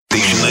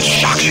that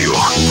shocks you.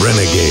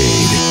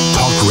 Renegade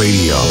Talk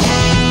Radio.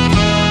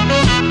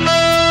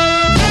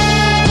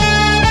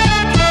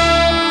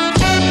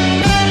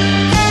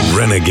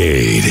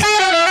 Renegade.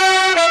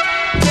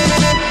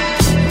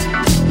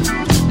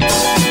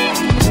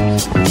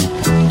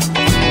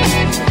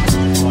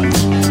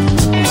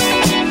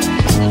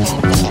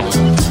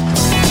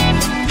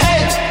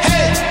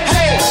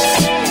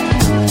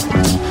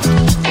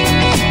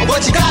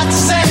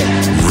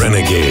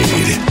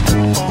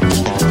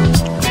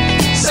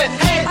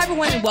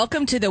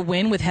 Welcome to The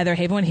Win with Heather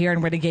Haven here in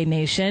Renegade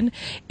Nation.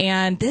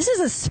 And this is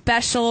a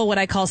special, what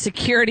I call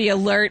security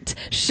alert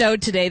show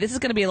today. This is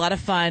going to be a lot of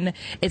fun.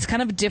 It's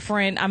kind of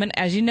different.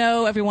 As you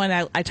know, everyone,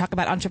 I talk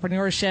about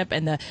entrepreneurship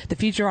and the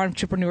future of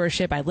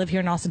entrepreneurship. I live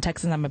here in Austin,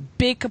 Texas. I'm a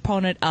big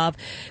proponent of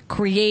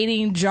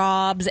creating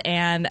jobs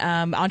and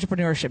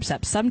entrepreneurship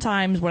steps.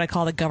 Sometimes what I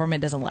call the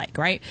government doesn't like,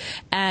 right?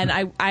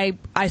 And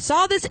I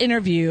saw this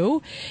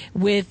interview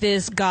with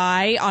this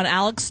guy on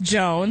Alex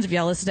Jones. If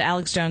y'all listen to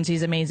Alex Jones,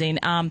 he's amazing.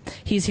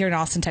 He's here in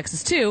Austin,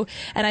 Texas, too.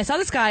 And I saw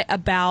this guy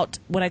about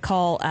what I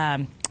call,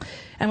 I'm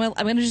going to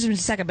introduce him in a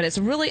second, but it's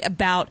really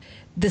about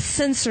the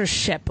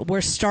censorship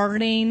we're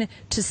starting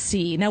to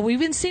see. Now, we've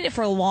been seeing it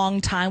for a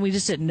long time. We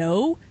just didn't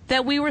know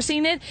that we were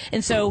seeing it.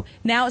 And so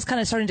now it's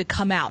kind of starting to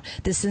come out,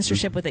 this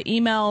censorship with the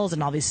emails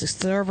and all these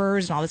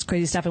servers and all this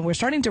crazy stuff. And we're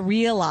starting to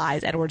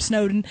realize, Edward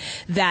Snowden,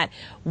 that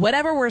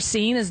whatever we're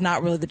seeing is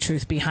not really the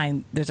truth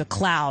behind. There's a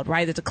cloud,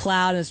 right? There's a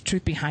cloud and there's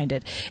truth behind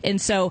it.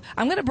 And so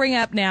I'm going to bring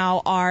up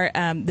now our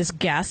this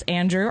guest.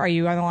 Andrew, are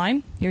you on the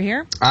line? You're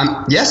here?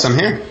 Yes, I'm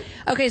here.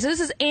 Okay, so this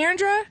is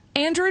Andrew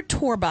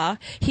Torba.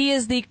 He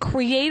is the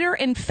creator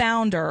and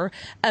founder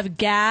of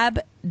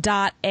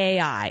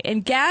Gab.ai.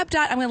 And Gab.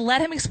 I'm going to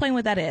let him explain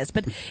what that is,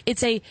 but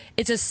it's a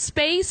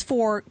space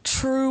for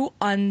true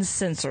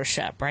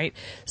uncensorship, right?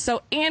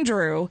 So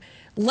Andrew,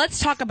 let's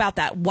talk about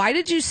that. Why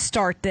did you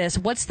start this?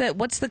 What's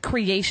the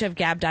creation of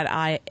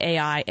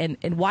Gab.ai,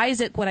 and why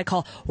is it what I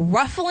call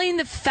ruffling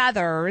the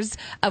feathers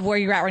of where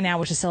you're at right now,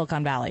 which is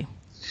Silicon Valley?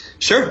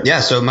 Sure. Yeah.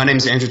 So my name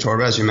is Andrew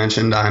Torba. As you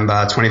mentioned, I'm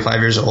 25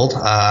 years old.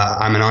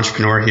 I'm an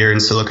entrepreneur here in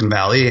Silicon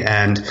Valley,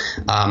 and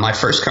my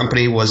first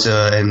company was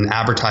an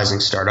advertising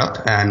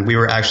startup, and we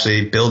were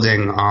actually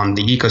building on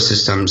the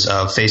ecosystems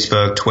of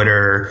Facebook,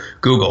 Twitter,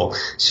 Google.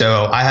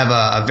 So I have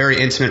a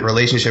very intimate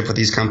relationship with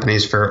these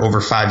companies for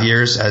over 5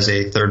 years as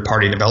a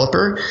third-party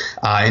developer.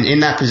 And in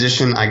that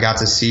position, I got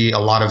to see a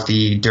lot of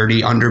the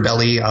dirty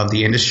underbelly of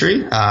the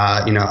industry,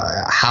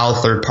 how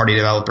third-party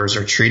developers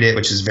are treated,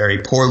 which is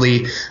very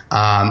poorly.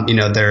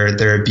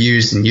 They're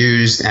abused and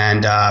used,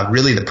 and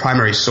really the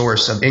primary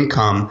source of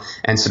income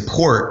and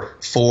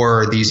support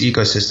for these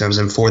ecosystems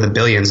and for the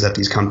billions that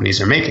these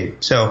companies are making.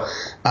 So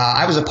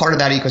I was a part of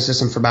that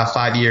ecosystem for about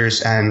 5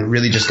 years and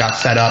really just got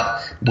fed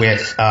up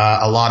with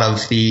a lot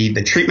of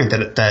the treatment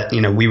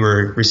that we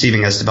were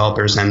receiving as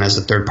developers and as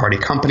a third party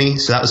company.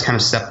 So that was kind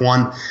of step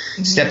one.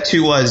 Mm-hmm. Step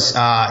two was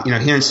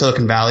here in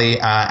Silicon Valley,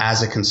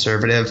 as a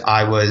conservative,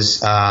 I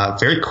was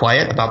very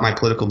quiet about my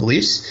political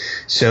beliefs.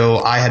 So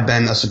I had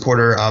been a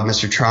supporter of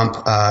Mr. Trump,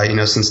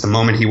 since the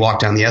moment he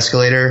walked down the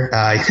escalator,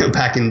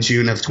 back in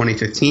June of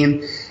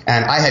 2015.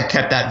 And I had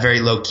kept that very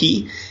low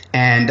key.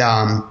 And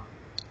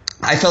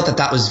I felt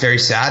that was very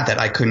sad that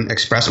I couldn't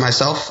express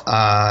myself,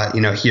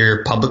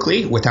 here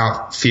publicly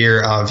without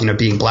fear of,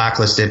 being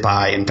blacklisted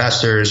by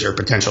investors or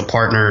potential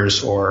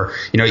partners or,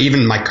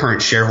 even my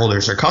current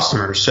shareholders or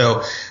customers.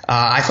 So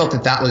I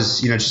felt that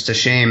was, just a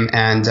shame.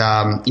 And,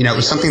 it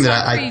was something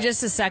that I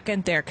just a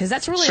second there, because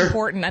that's really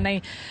important.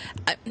 And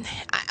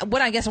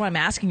what I'm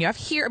asking you,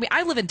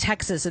 I live in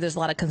Texas, so there's a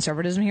lot of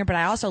conservatism here, but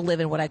I also live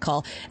in what I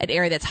call an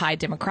area that's high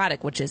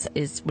Democratic, which is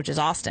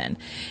Austin.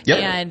 Yep.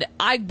 And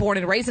I'm born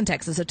and raised in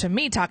Texas. So to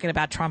me, talking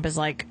about Trump is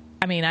like,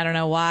 I don't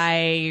know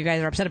why you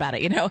guys are upset about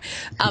it, Sure.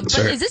 But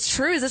is this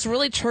true? Is this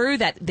really true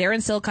that there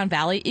in Silicon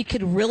Valley, it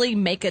could really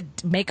make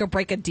or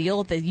break a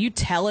deal that you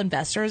tell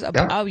investors,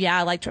 oh yeah,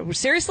 I like Trump.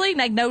 Seriously?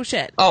 Like, no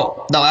shit.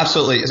 Oh, no,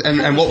 absolutely.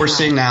 And what we're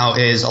seeing now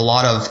is a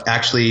lot of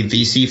actually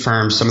VC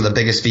firms, some of the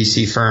biggest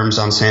VC firms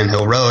on Sand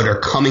Hill Road are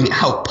coming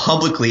out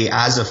publicly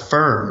as a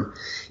firm.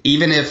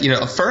 Even if,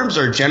 firms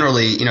are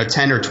generally,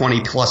 10 or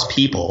 20 plus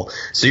people.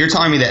 So you're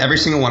telling me that every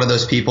single one of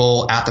those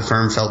people at the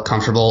firm felt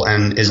comfortable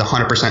and is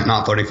 100%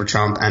 not voting for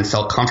Trump and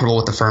felt comfortable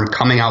with the firm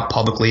coming out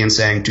publicly and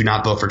saying, do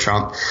not vote for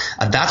Trump.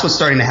 That's what's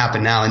starting to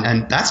happen now.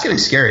 And that's getting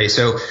scary.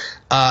 So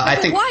I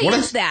think why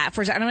is that?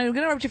 I'm going to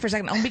interrupt you for a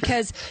second,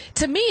 because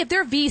to me, if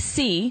they're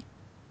VC,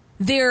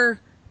 they're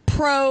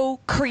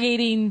pro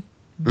creating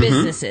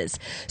businesses.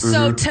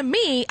 So to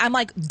me, I'm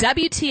like,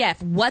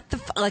 WTF, what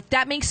the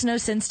that makes no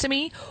sense to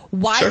me.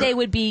 Why they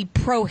would be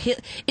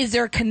is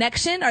there a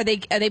connection? Are they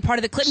part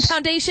of the Clinton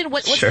Foundation?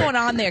 What's going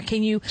on there?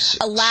 Can you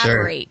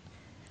elaborate?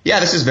 Yeah,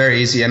 this is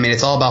very easy.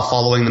 It's all about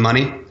following the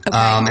money. Okay.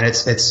 And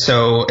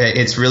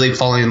it's really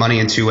following the money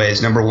in two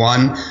ways. Number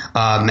one,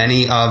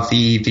 many of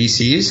the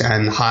VCs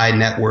and high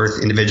net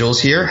worth individuals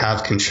here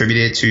have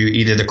contributed to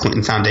either the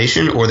Clinton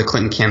Foundation or the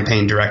Clinton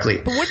campaign directly.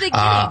 But what are they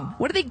getting?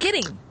 What are they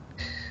getting?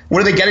 What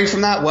are they getting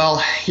from that? Well,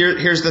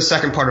 here's the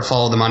second part of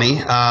follow the money,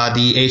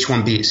 the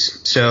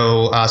H-1Bs.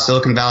 So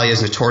Silicon Valley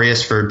is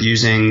notorious for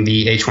abusing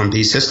the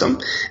H-1B system.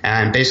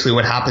 And basically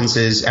what happens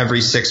is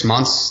every 6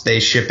 months they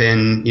ship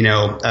in,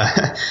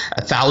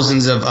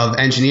 thousands of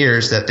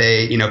engineers that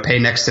they, pay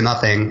next to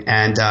nothing.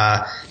 And,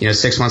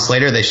 6 months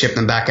later they ship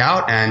them back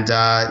out. And,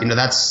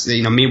 that's,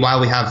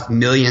 meanwhile we have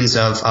millions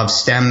of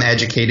STEM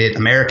educated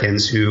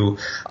Americans who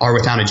are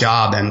without a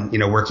job and,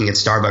 working at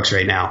Starbucks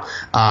right now.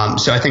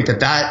 So I think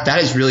that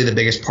is really the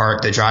biggest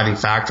part, the driving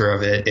factor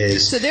of it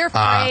is. So they're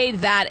afraid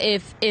that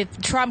if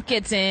Trump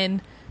gets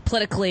in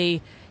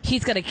politically,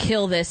 he's going to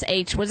kill this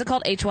what's it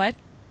called? H what?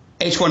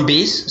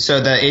 H-1Bs, so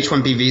the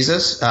H-1B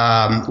visas,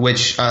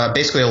 which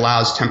basically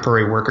allows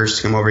temporary workers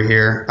to come over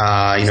here,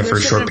 so for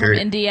a short period.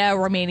 From India,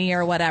 Romania,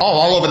 or whatever. Oh,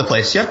 all over the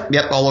place.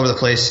 Yep, all over the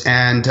place.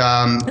 And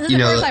this is the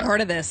first I've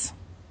heard of this.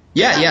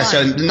 Yeah.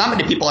 So not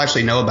many people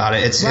actually know about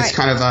it. It's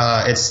kind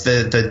of it's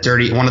the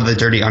dirty, one of the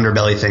dirty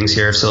underbelly things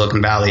here of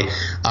Silicon Valley. And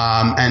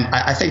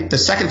I think the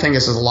second thing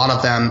is a lot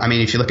of them. I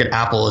mean, if you look at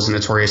Apple as a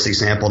notorious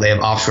example, they have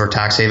offshore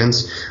tax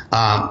havens,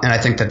 and I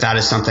think that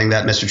is something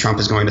that Mr. Trump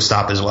is going to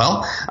stop as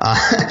well.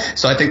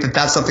 So I think that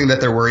that's something that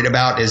they're worried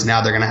about is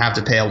now they're going to have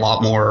to pay a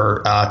lot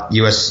more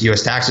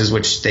U.S. taxes,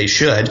 which they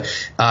should,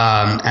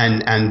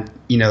 and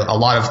a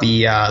lot of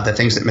the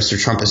things that Mr.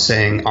 Trump is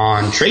saying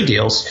on trade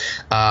deals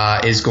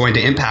is going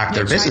to impact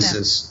their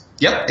businesses.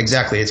 Yep,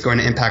 exactly. It's going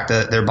to impact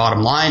their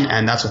bottom line,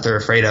 and that's what they're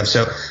afraid of.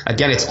 So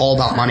again, it's all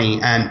about money,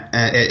 and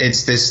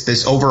it's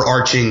this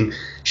overarching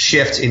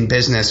shift in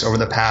business over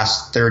the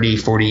past 30,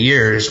 40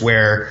 years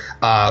where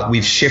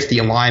we've shifted the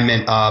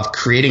alignment of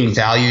creating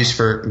value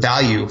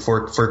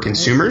for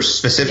consumers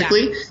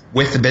specifically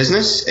with the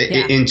business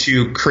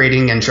into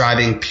creating and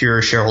driving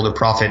pure shareholder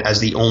profit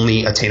as the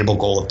only attainable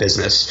goal of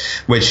business,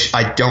 which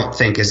I don't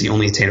think is the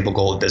only attainable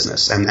goal of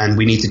business. And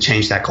we need to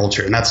change that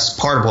culture. And that's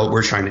part of what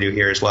we're trying to do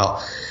here as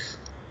well.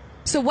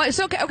 So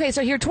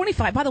you're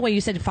 25. By the way,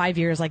 you said 5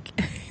 years, like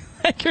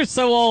you're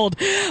so old.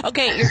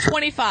 Okay, you're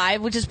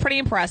 25, which is pretty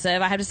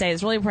impressive. I have to say,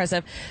 it's really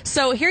impressive.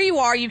 So here you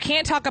are. You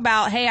can't talk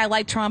about, hey, I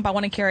like Trump. I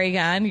want to carry a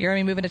gun. You're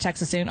going to be moving to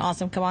Texas soon.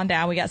 Awesome. Come on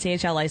down. We got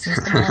CHL license.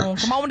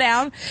 Come on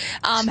down.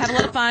 Have a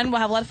lot of fun. We'll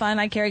have a lot of fun.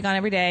 I carry a gun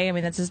every day. I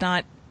mean, this is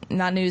not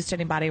news to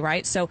anybody,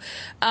 right? So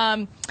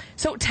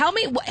tell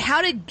me,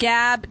 how did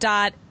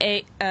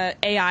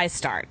Gab.ai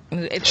start?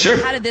 Sure.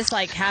 How did this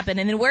happen?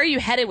 And then where are you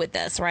headed with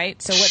this,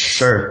 right? So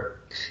Sure.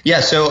 Yeah.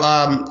 So,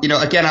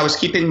 again, I was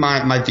keeping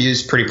my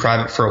views pretty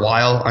private for a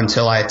while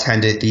until I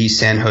attended the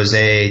San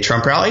Jose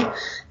Trump rally.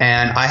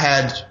 And I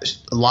had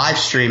live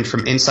streamed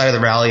from inside of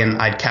the rally,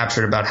 and I'd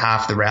captured about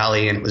half the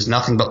rally, and it was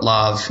nothing but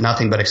love,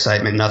 nothing but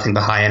excitement, nothing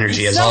but high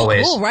energy, as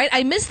always. Cool, right?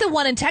 I missed the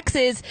one in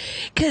Texas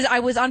because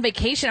I was on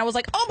vacation. I was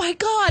like, oh my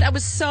God, I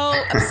was so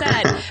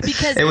upset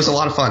because it was a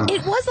lot of fun.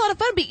 It was a lot of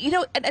fun, but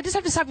I just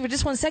have to stop you for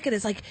just 1 second.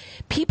 It's like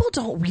people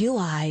don't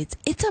realize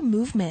it's a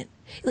movement.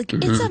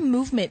 It's a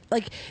movement.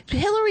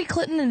 Hillary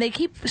Clinton, and they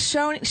keep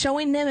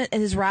showing them at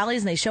his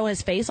rallies, and they show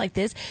his face like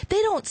this.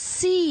 They don't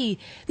see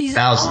these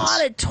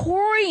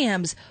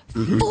auditoriums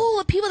full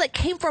of people that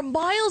came from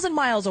miles and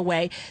miles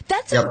away.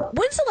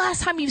 When's the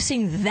last time you've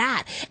seen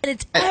that? And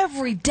it's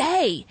every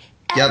day.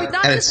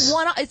 Not just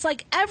one. It's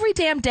like every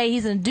damn day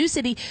he's in Due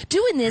City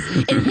doing this,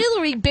 and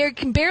Hillary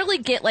can barely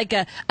get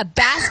a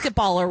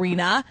basketball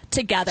arena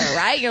together,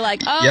 right? You're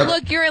like,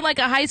 look, you're in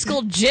a high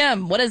school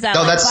gym. What is that,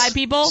 5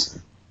 people?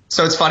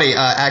 So it's funny,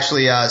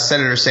 actually,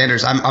 Senator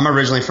Sanders, I'm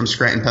originally from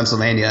Scranton,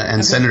 Pennsylvania,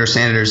 and Senator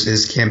Sanders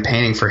is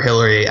campaigning for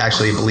Hillary,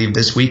 actually, I believe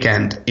this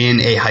weekend in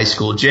a high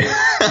school gym.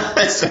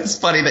 So it's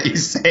funny that you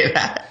say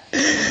that.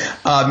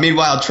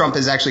 Meanwhile, Trump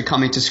is actually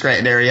coming to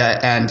Scranton area,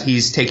 and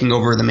he's taking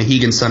over the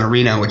Mohegan Sun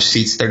Arena, which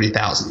seats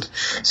 30,000.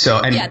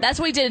 Yeah, that's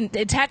what he did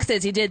in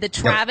Texas. He did the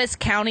Travis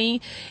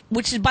County,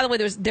 which is, by the way,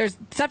 there's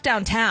stuff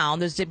downtown.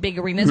 There's the big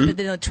arenas, but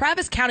then the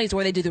Travis County is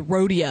where they do the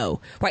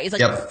rodeo, right? It's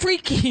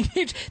freaking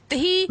huge.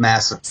 He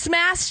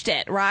smashed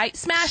it, right?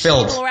 Smashed it.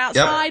 People are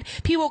outside.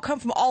 People come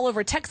from all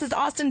over Texas,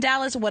 Austin,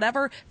 Dallas,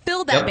 whatever.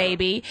 Filled that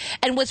baby.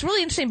 And what's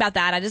really interesting about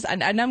that,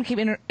 I know I'm keep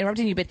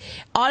interrupting you, but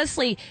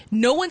honestly,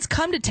 no one's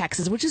come to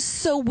Texas, which is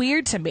so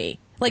weird to me.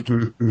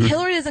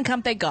 Hillary doesn't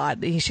come, thank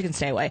God. She can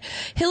stay away.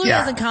 Hillary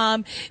doesn't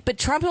come, but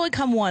Trump only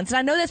come once. And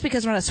I know that's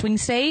because we're not a swing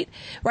state,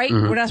 right?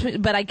 We're not,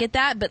 but I get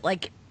that. But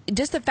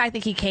just the fact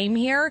that he came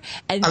here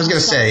and I was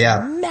going to say,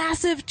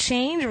 massive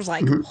change. It was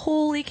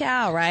holy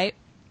cow, right?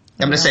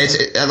 I'm going to say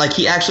it's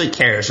he actually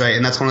cares, right?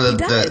 And that's one of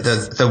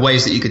the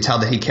ways that you could tell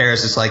that he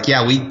cares. It's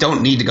we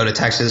don't need to go to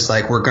Texas.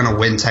 We're going to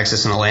win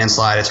Texas in a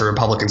landslide. It's a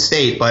Republican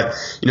state. But,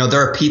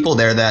 there are people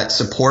there that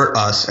support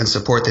us and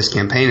support this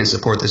campaign and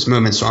support this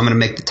movement. So I'm going to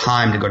make the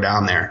time to go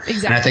down there.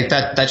 Exactly. And I think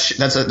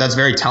that's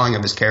very telling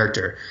of his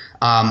character.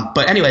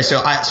 But anyway,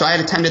 so I had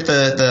attended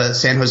the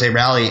San Jose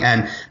rally,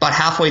 and about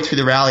halfway through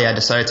the rally, I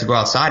decided to go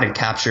outside and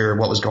capture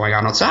what was going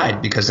on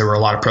outside because there were a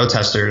lot of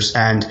protesters.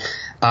 And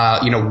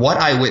what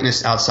I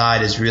witnessed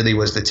outside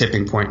was the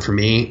tipping point for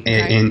me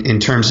in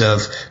terms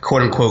of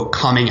quote unquote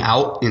coming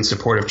out in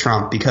support of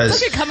Trump, because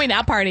it's like a coming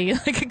out party.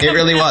 It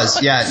really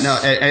was. Yeah, no,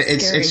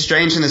 it's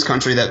strange in this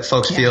country that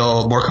folks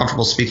feel more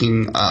comfortable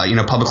speaking,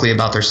 publicly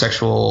about their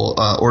sexual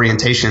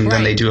orientation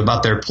than they do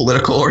about their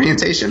political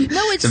orientation.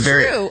 No, it's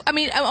true. I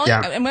mean,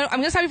 I'm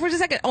going to stop you for just a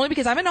second, only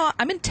because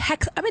I'm in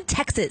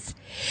Texas,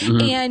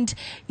 and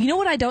you know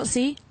what I don't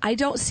see? I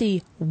don't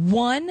see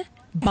one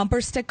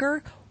bumper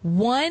sticker,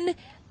 one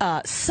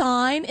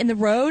sign in the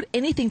road,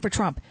 anything for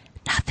Trump.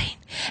 Nothing.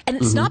 And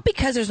it's not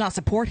because there's not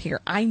support here.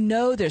 I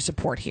know there's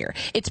support here.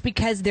 It's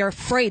because they're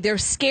afraid. They're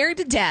scared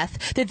to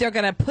death that they're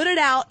going to put it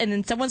out and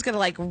then someone's going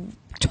to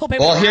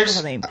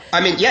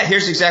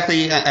here's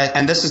exactly,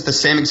 and this is the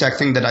same exact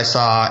thing that I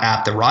saw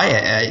at the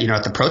riot,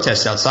 at the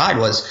protests outside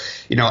was,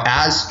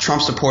 as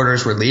Trump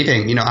supporters were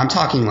leaving, I'm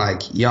talking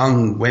like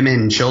young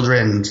women,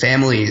 children,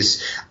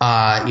 families,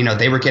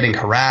 they were getting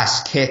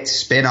harassed, kicked,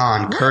 spit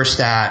on,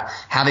 cursed at,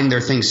 having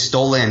their things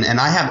stolen. And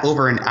I have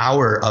over an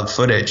hour of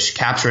footage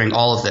capturing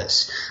all of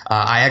this.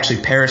 I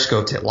actually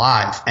periscoped it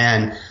live,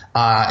 and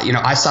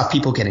I saw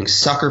people getting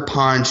sucker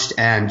punched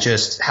and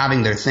just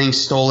having their things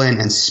stolen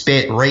and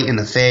spit right in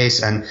the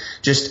face and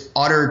just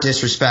utter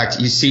disrespect.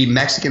 You see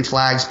Mexican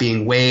flags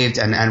being waved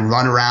and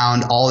run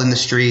around all in the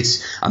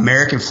streets,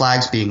 American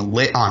flags being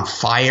lit on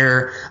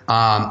fire.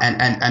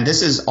 And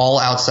this is all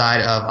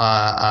outside of,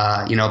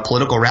 a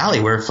political rally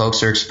where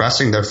folks are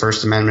expressing their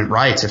First Amendment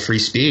right to free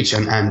speech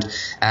and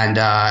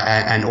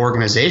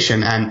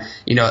organization. And,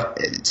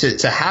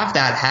 to have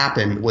that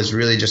happen was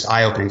really just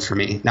eye opening for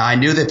me. Now, I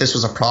knew that this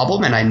was a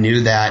problem, and I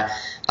knew that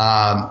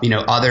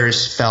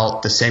others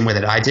felt the same way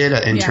that I did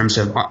in terms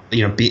of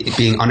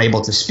being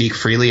unable to speak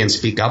freely and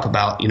speak up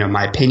about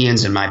my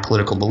opinions and my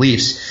political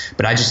beliefs.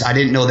 But I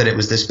didn't know that it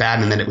was this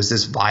bad and that it was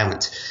this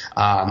violent.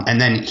 And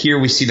then here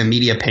we see the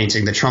media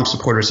painting the Trump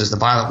supporters as the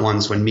violent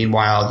ones, when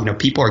meanwhile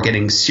people are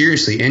getting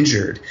seriously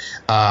injured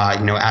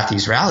at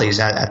these rallies,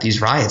 at these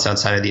riots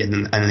outside of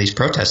and these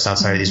protests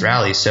outside of these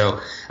rallies.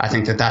 So I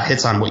think that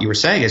hits on what you were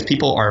saying, is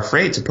people are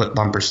afraid to put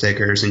bumper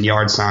stickers and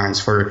yard signs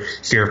for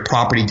fear of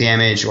property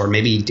damage or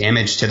maybe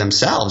damage to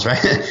themselves,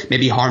 right?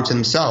 Maybe harm to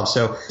themselves.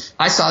 So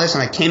I saw this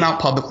and I came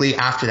out publicly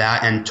after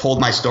that and told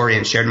my story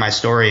and shared my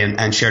story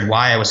and shared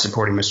why I was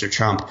supporting Mr.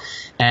 Trump.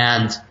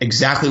 And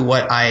exactly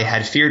what I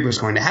had feared was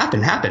going to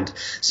happen happened.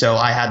 So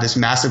I had this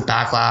massive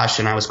backlash,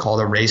 and I was called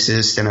a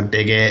racist and a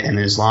bigot and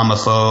an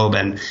Islamophobe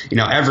and,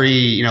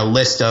 every,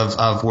 list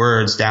of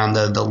words down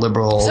the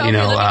liberal, so, let me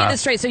get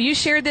this straight. So you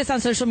shared this on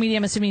social media,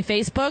 I'm assuming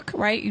Facebook,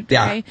 right?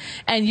 Yeah. Okay.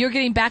 And you're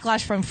getting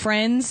backlash from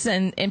friends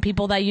and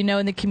people that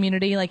in the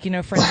community, like,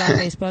 friends on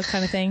Facebook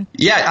kind of thing?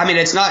 Yeah. I mean,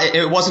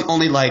 it wasn't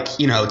only like,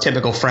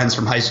 typical friends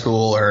from high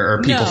school or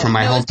people from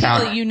my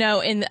hometown. People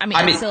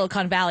in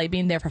Silicon Valley,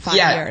 being there for 5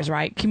 years,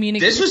 right?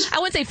 Community. I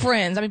wouldn't say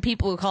friends. I mean,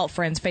 people who call it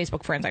friends,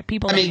 Facebook friends, like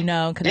people that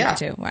and connect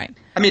to, right?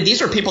 I mean,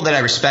 these are people that I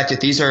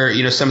respected. These are,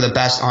 some of the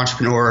best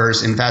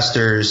entrepreneurs,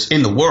 investors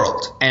in the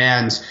world.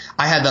 And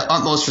I had the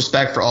utmost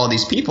respect for all of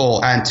these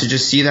people, and to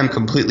just see them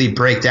completely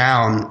break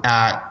down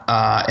at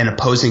an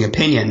opposing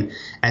opinion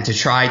and to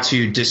try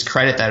to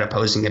discredit that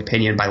opposing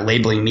opinion by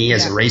labeling me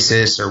as a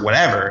racist or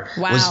whatever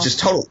was just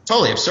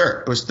totally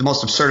absurd. It was the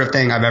most absurd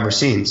thing I've ever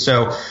seen.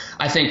 So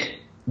I think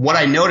what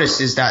I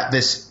noticed is that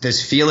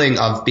this feeling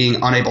of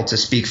being unable to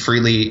speak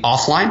freely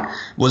offline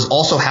was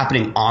also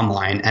happening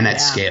online and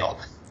at scale.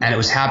 And it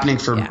was happening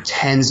for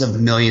tens of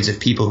millions of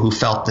people who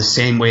felt the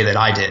same way that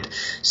I did.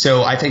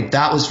 So I think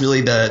that was really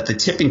the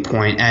tipping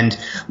point. And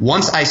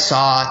once I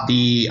saw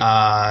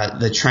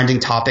the trending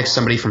topics,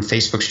 somebody from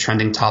Facebook's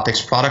trending topics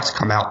product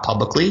come out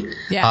publicly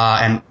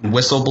and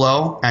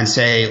whistleblow and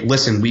say,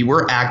 listen, we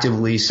were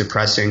actively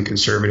suppressing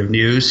conservative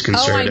news,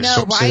 conservative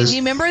sources. Right? Do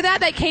you remember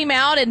that? That came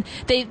out, and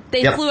they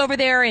flew over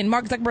there, and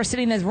Mark Zuckerberg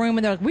sitting in his room,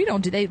 and they're like, we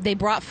don't do. They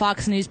brought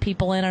Fox News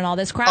people in and all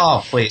this crap.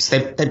 Oh, please.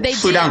 They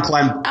flew down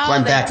Glenn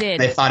Beck.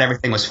 They thought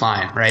everything was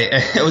fine, right?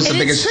 It was the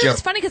biggest joke.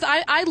 It's funny because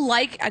I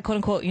quote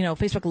unquote,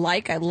 Facebook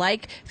I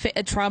like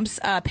Trump's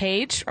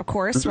page, of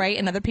course, right?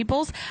 And other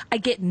people's. I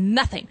get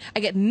nothing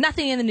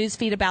in the news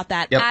feed about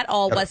that at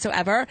all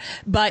whatsoever.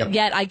 But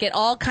yet I get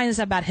all kinds of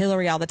stuff about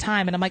Hillary all the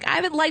time. And I'm like, I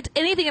haven't liked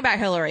anything about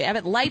Hillary. I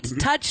haven't liked,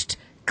 touched,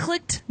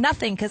 clicked,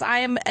 nothing, because I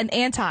am an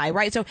anti,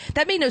 right? So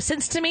that made no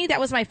sense to me.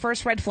 That was my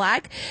first red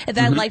flag. And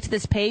then I liked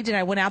this page and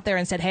I went out there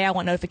and said, hey, I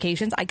want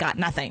notifications. I got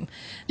nothing.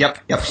 Yep.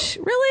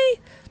 Really?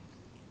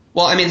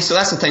 Well, I mean, so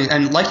that's the thing.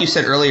 And like you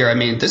said earlier, I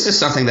mean, this is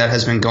something that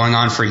has been going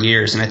on for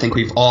years. And I think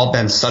we've all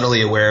been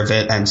subtly aware of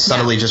it and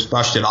subtly just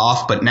brushed it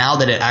off. But now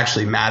that it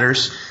actually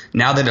matters,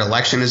 now that an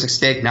election is at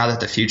stake, now that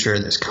the future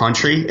of this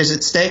country is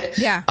at stake,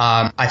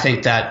 I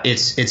think that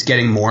it's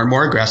getting more and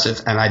more aggressive,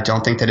 and I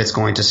don't think that it's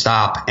going to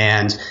stop.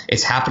 And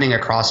it's happening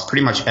across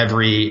pretty much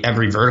every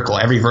vertical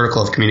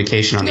of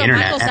communication on the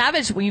internet. Michael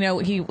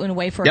Savage, he went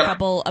away for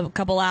a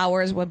couple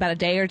hours, about a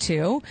day or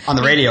two on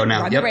the radio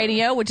now. On the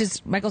radio, which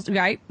is Michael's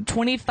right,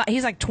 25.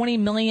 He's like 20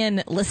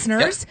 million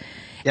listeners.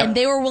 Yep. and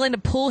they were willing to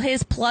pull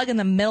his plug in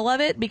the middle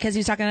of it because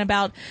he's talking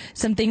about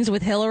some things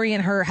with Hillary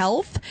and her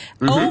health.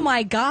 Oh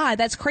my God,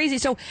 that's crazy.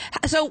 So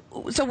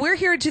we're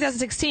here in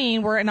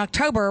 2016. We're in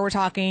October.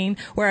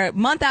 We're a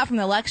month out from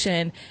the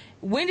election.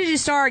 When did you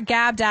start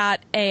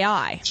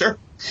Gab.ai? Sure.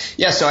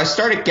 Yeah, so I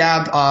started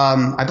Gab.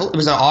 I believe it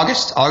was in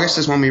August. August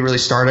is when we really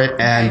started,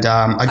 and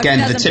again,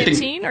 the tipping.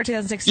 2015 or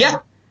 2016?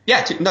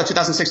 Yeah,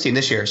 2016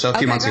 this year. So a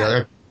few months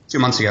ago. 2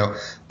 months ago.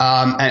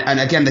 And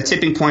again, the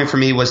tipping point for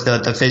me was the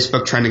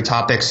Facebook trending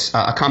topics,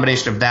 a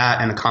combination of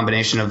that and a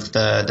combination of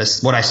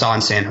what I saw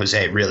in San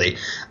Jose, really.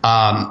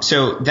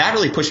 So that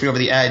really pushed me over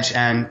the edge.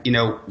 And,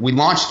 we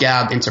launched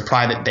Gab into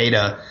private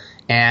beta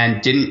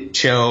and didn't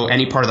show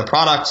any part of the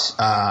product,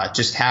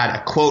 just had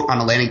a quote on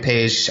a landing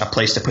page, a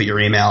place to put your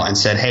email, and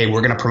said, hey,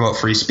 we're going to promote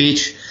free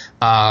speech.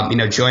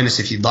 Join us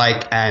if you'd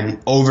like.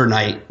 And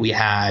overnight we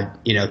had,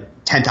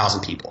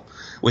 10,000 people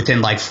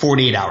within like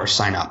 48 hours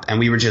sign up. And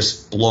we were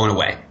just blown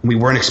away. We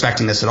weren't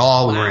expecting this at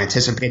all. We weren't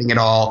anticipating it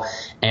all.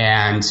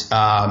 And,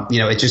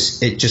 it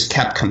just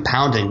kept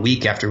compounding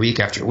week after week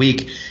after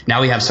week.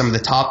 Now we have some of the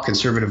top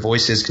conservative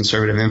voices,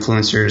 conservative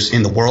influencers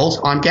in the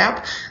world on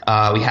Gab.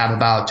 We have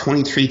about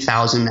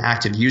 23,000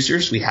 active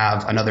users. We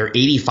have another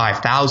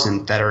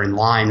 85,000 that are in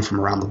line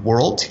from around the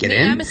world to get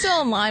in. I'm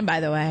still in line, by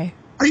the way.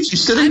 You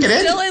still didn't get in?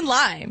 I'm still in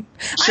line.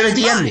 Should have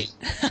DM'd me.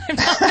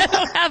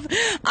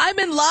 I'm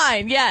in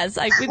line. Yes.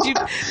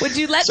 Would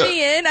you let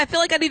me in? I feel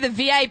like I need the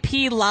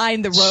VIP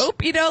line, the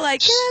rope.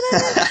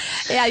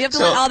 Yeah. You have to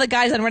let all the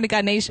guys on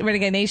Renegade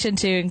Nation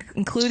too,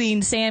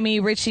 including Sammy,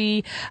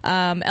 Richie,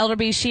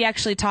 Elderby. She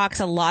actually talks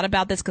a lot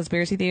about this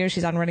conspiracy theory.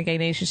 She's on Renegade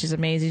Nation. She's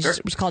amazing. Sure.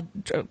 She's called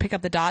Pick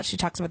Up the Dots. She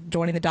talks about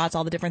joining the dots,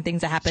 all the different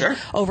things that happen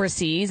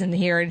overseas and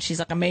here, and she's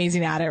like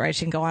amazing at it. Right?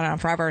 She can go on and on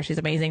forever. She's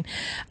amazing.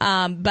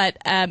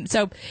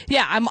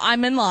 Yeah,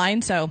 I'm in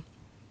line. So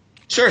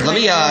sure. Let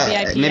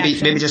me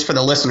maybe just for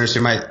the listeners who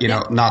might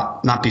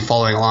not be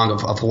following along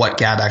of what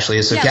Gab actually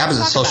is. So Gab is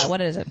a social. What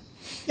is it?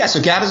 Yeah,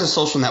 so Gab is a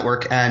social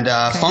network, and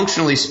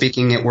functionally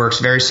speaking, it works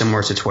very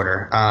similar to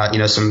Twitter.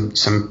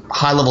 Some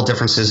high-level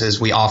differences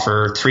is we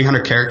offer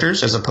 300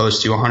 characters as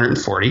opposed to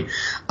 140.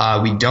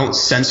 We don't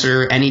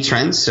censor any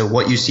trends, so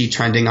what you see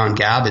trending on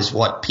Gab is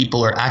what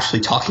people are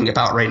actually talking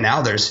about right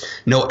now. There's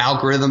no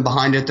algorithm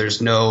behind it. There's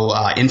no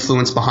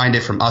influence behind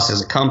it from us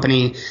as a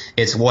company.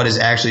 It's what is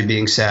actually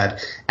being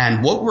said.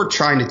 And what we're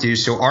trying to do,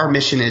 so our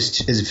mission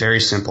is very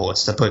simple.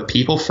 It's to put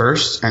people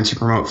first and to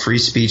promote free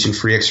speech and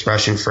free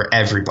expression for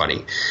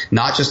everybody.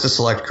 Not just a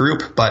select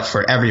group, but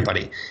for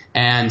everybody.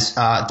 And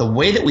the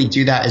way that we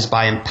do that is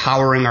by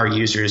empowering our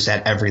users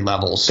at every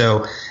level.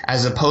 So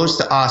as opposed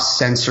to us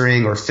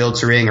censoring or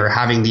filtering or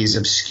having these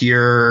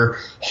obscure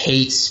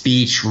hate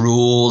speech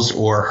rules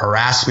or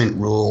harassment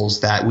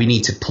rules that we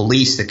need to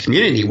police the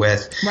community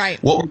with, right.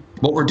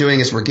 What we're doing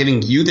is we're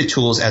giving you the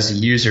tools as a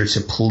user to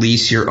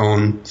police your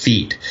own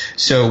feed.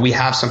 So we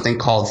have something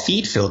called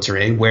feed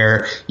filtering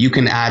where you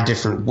can add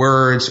different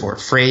words or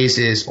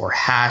phrases or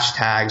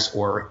hashtags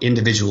or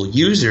individual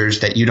users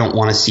that you don't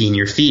want to see in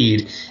your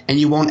feed, and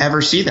you won't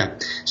ever see them.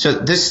 So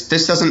this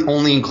doesn't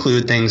only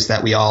include things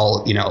that we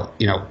all,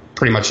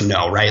 pretty much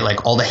know, right?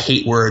 Like all the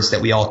hate words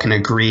that we all can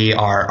agree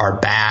are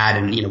bad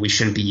and, we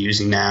shouldn't be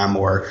using them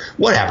or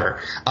whatever.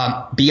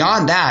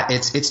 Beyond that,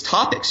 it's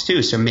topics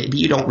too. So maybe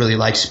you don't really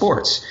like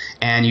sports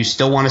and you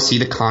still want to see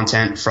the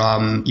content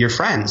from your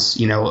friends,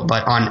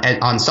 but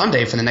on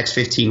Sunday for the next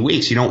 15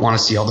 weeks, you don't want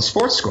to see all the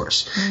sports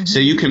scores. Mm-hmm. So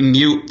you can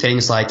mute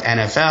things like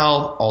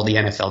NFL, all the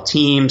NFL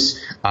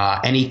teams,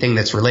 anything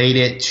that's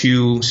related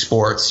to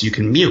sports, you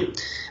can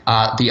mute.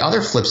 The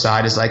other flip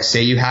side is like,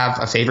 say you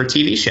have a favorite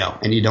TV show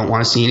and you don't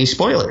want to see any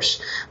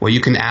spoilers. Well,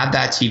 you can add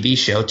that TV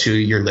show to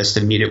your list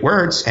of muted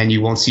words and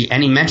you won't see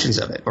any mentions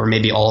of it, or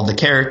maybe all of the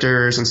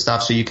characters and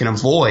stuff. So you can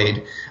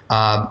avoid,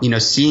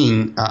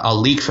 seeing a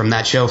leak from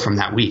that show from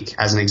that week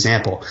as an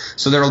example.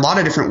 So there are a lot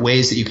of different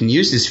ways that you can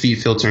use this feed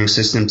filtering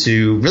system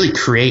to really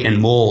create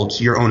and mold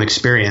your own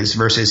experience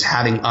versus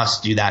having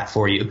us do that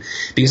for you.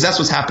 Because that's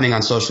what's happening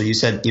on social. You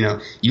said,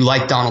 you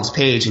like Donald's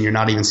page and you're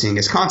not even seeing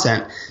his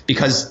content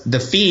because the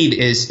feed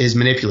is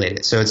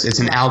manipulated. So it's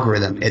an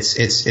algorithm.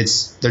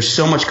 There's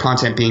so much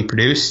content being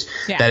produced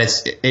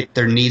that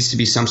there needs to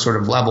be some sort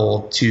of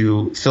level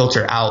to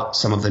filter out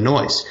some of the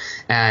noise.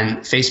 And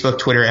Facebook,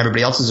 Twitter,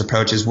 everybody else's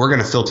approach is we're going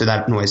to filter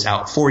that noise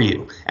out for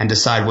you and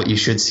decide what you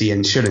should see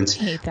and shouldn't.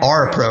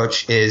 Our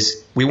approach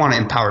is we want to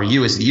empower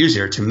you as the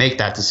user to make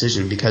that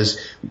decision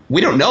because we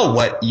don't know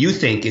what you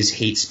think is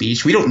hate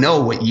speech. We don't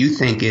know what you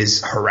think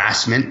is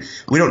harassment.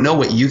 We don't know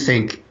what you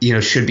think,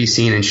 should be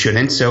seen and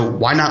shouldn't. So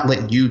why not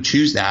let you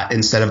choose that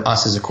instead of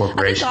us as a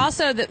corporation? I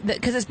think also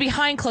because it's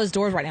behind closed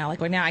doors right now. Like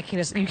right now, you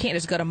can't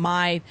just go to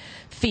my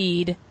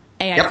feed.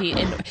 AI feed.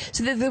 And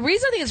so the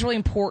reason I think it's really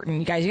important,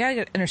 you guys, you got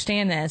to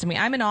understand this. I mean,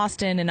 I'm in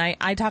Austin and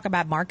I talk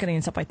about marketing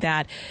and stuff like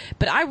that,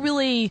 but I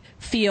really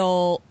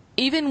feel,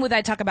 even when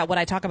I talk about what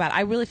I talk about,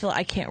 I really feel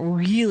I can't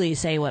really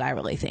say what I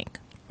really think,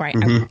 right?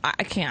 Mm-hmm.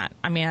 I can't.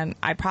 I mean,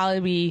 I'd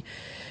probably be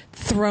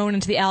thrown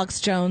into the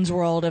Alex Jones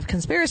world of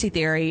conspiracy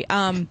theory.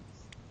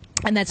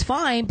 And that's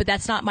fine, but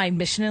that's not my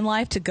mission in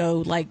life to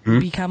go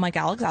become like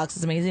Alex. Alex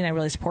is amazing. I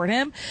really support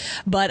him,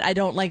 but I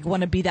don't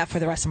want to be that for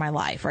the rest of my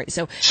life. Right.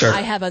 So Sure.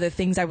 I have other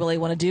things I really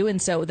want to do.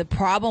 And so the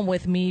problem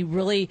with me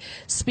really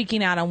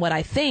speaking out on what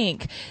I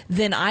think,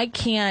 then I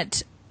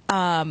can't,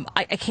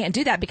 I can't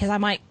do that because I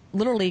might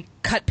literally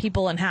cut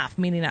people in half,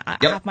 meaning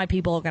half my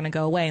people are going to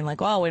go away and we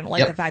don't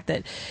like the fact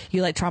that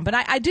you like Trump. And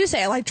I do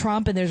say I like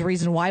Trump and there's a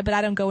reason why, but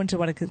I don't go into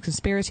what a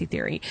conspiracy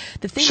theory.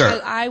 The thing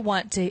that I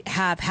want to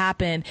have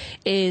happen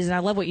is, and I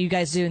love what you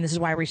guys do, and this is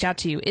why I reached out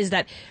to you, is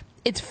that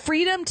it's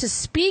freedom to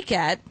speak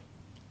it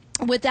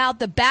without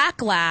the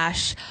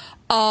backlash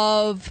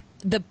of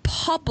the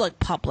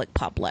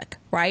public,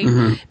 right?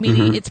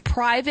 Meaning it's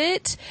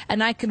private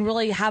and I can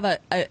really have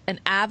an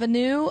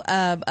avenue,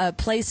 a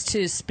place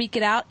to speak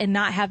it out and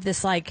not have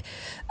this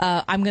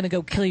I'm going to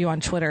go kill you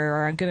on Twitter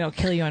or I'm going to go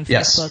kill you on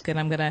Facebook and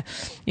I'm going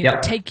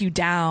to take you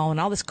down,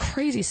 all this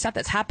crazy stuff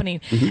that's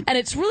happening. And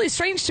it's really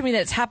strange to me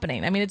that it's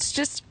happening. I mean, it's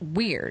just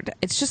weird.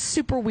 It's just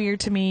super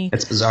weird to me.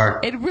 It's bizarre.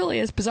 It really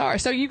is bizarre.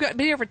 So you've been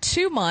here for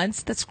 2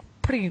 months. That's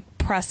pretty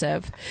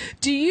impressive.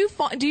 Do you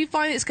find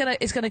it's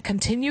gonna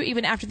continue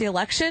even after the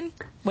election?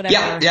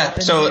 Yeah.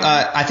 So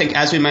I think,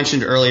 as we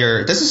mentioned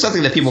earlier, this is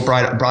something that people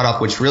brought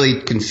up, which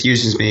really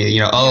confuses me.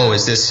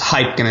 Is this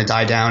hype going to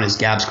die down? Is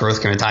Gab's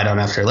growth going to die down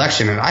after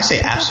election? And I say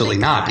absolutely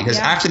not, because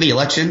after the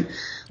election,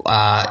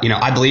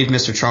 I believe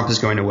Mr. Trump is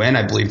going to win.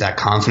 I believe that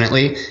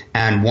confidently.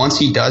 And once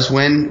he does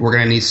win, we're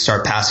going to need to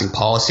start passing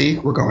policy.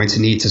 We're going to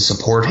need to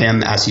support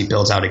him as he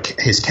builds out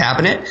his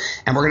cabinet.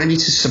 And we're going to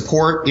need to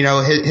support,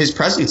 his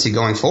presidency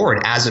going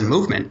forward as a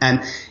movement.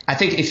 And I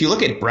think if you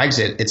look at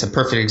Brexit, it's a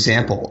perfect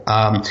example.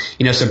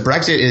 So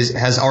Brexit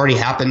has already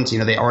happened.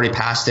 They already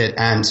passed it.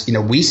 And,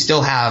 we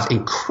still have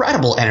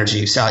incredible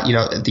energy. So,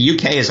 the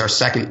UK is our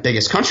second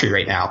biggest country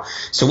right now.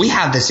 So we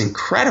have this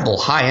incredible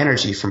high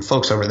energy from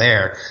folks over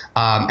there.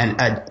 And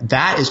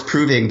that is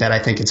proving that I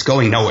think it's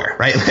going nowhere,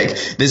 right?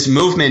 This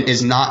movement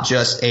is not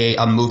just a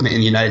movement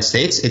in the United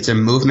States. It's a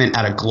movement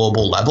at a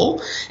global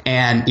level.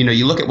 And,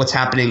 you look at what's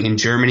happening in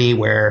Germany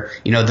where,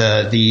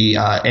 the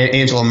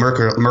Angela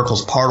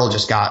Merkel's party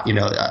just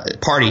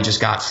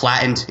got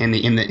flattened in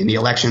the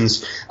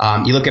elections.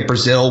 You look at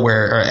Brazil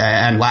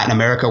and Latin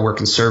America where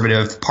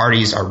conservative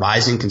parties are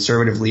rising,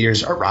 conservative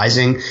leaders are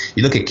rising.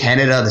 You look at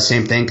Canada, the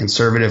same thing,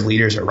 conservative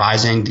leaders are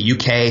rising. The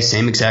UK,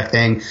 same exact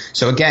thing.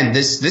 So again,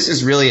 this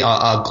is really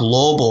a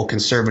global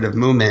conservative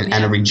movement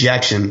and a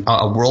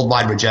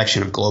worldwide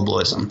rejection of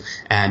globalism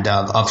and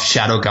of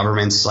shadow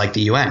governments like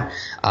the UN.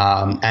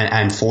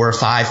 And 4 or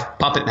 5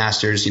 puppet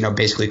masters,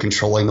 basically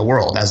controlling the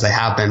world as they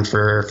have been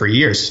for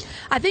years.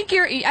 I think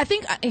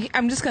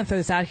I'm just going to throw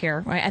this out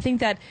here, right? I think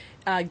that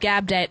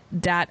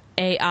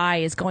Gab.ai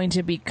is going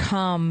to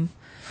become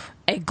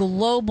a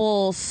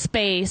global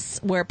space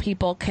where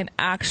people can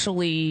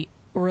actually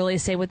really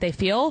say what they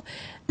feel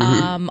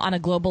on a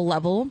global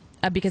level.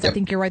 Because I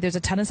think you're right. There's a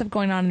ton of stuff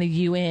going on in the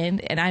UN,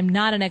 and I'm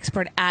not an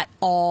expert at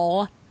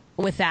all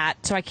with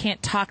that, so I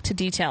can't talk to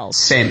details.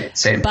 Same.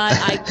 But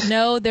I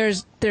know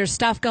there's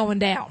stuff going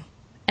down,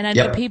 and I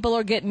know people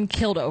are getting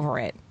killed over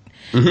it,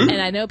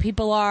 and I know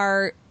people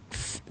are.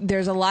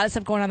 There's a lot of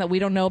stuff going on that we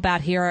don't know about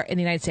here in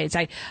the United States.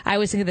 I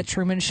always think of the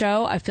Truman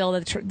Show. I feel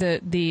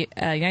that the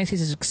United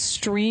States is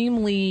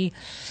extremely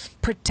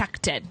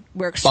protected.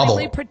 We're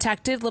extremely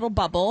protected little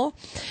bubble.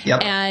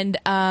 And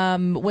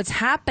what's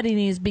happening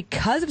is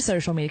because of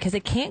social media, because they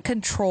can't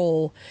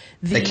control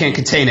they can't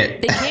contain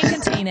it. They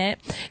can't contain it.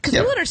 Because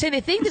people understand, they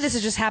think that this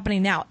is just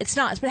happening now. It's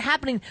not. It's been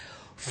happening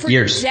for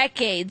years.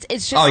 Decades.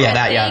 It's just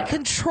they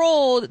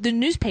controlled the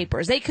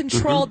newspapers. They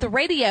controlled the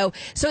radio.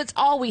 So it's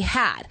all we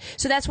had.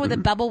 So that's where the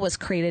bubble was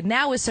created.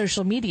 Now with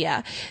social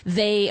media,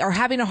 they are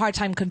having a hard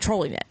time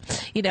controlling it.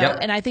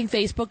 And I think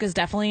Facebook is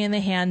definitely in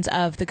the hands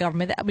of the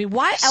government. I mean,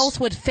 why else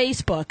would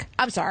Facebook,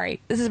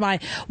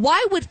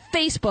 why would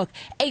Facebook,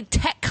 a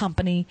tech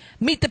company,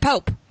 meet the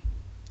Pope?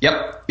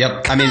 Yep.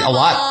 I mean, a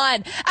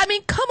lot.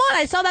 Come on.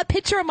 I saw that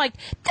picture. I'm like,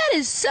 that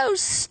is so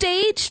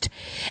staged.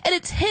 And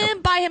it's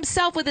him by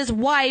himself with his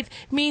wife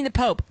meeting the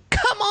Pope.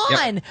 Come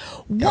on.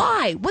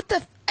 Why? What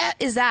the F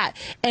is that?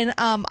 And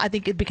I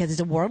think because he's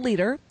a world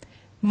leader.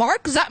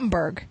 Mark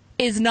Zuckerberg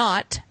is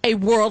not a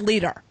world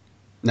leader.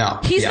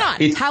 No. He's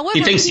not.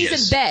 However, he's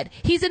in bed.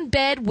 He's in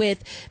bed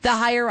with the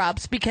higher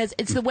ups because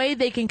it's the way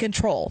they can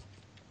control.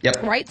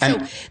 Right. So,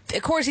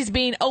 of course, he's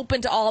being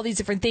open to all these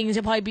different things.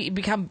 He'll probably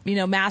become,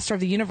 master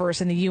of the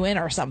universe in the UN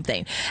or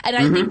something. And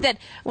I think that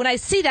when I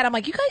see that, I'm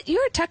like,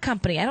 you're a tech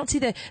company. I don't see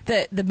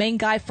the main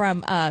guy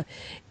from,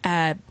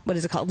 what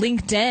is it called?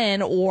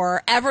 LinkedIn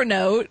or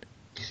Evernote.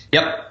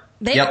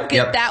 They don't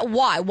get that.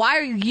 Why? Why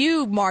are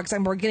you, Mark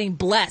Zuckerberg, getting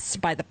blessed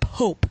by the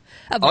Pope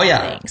of all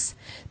things?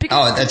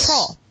 Because of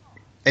control.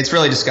 It's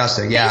really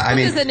disgusting. Yeah, Facebook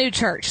is the new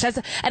church.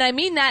 And I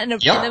mean that in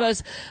the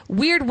most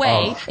weird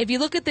way. If you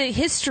look at the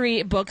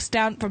history books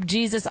down from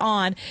Jesus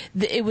on,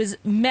 it was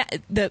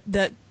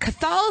the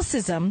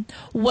Catholicism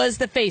was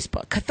the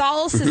Facebook.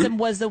 Catholicism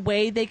was the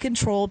way they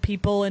controlled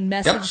people and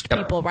messaged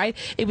people. Right?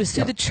 It was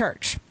through the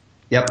church.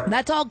 Yep.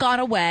 That's all gone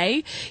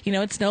away.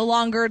 It's no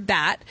longer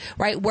that,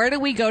 right? Where do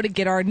we go to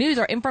get our news,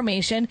 our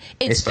information?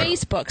 It's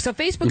Facebook. So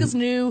Facebook is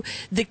new,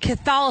 the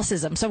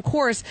Catholicism. So of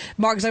course,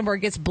 Mark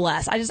Zuckerberg gets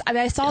blessed.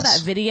 I saw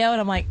that video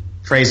and I'm like,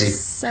 crazy.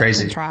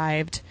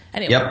 Contrived.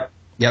 Anyway.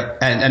 Yep.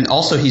 And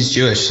also he's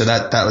Jewish, so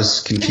that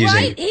was confusing.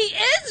 Right? He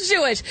is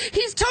Jewish.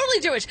 He's totally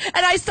Jewish.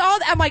 And I saw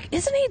that. I'm like,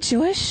 isn't he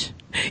Jewish?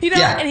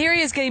 And here he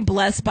is getting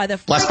blessed by the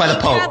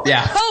Pope.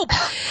 Pope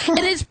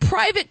in his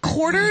private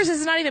quarters.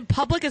 It's not even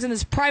public. It's in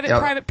this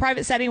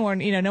private setting where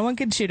no one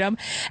can shoot him,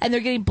 and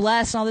they're getting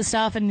blessed and all this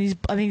stuff. And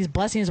I think he's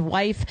blessing his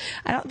wife.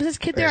 Was his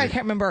kid there? I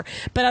can't remember.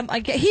 But I'm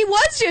like, he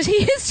was Jewish. He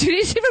is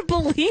Jewish. He didn't even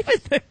believe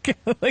in the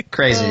Catholic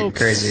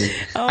Crazy.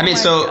 Oh I mean,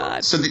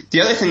 God. so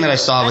the other thing that I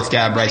saw with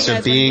Gab, right?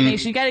 So being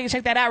Nation, you got to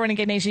check that out,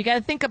 Renegade Nation. You got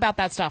to think about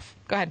that stuff.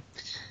 Go ahead.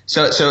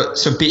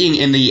 So being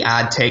in the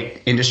ad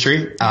tech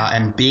industry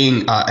and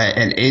being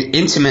and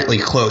intimately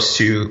close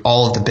to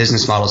all of the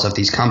business models of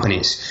these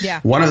companies,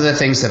 one of the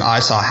things that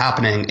I saw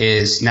happening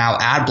is now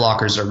ad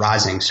blockers are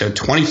rising. So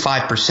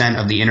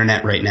 25% of the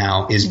internet right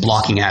now is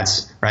blocking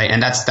ads, right?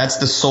 And that's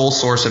the sole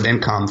source of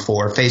income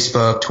for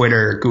Facebook,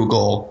 Twitter,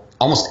 Google,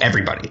 almost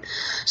everybody.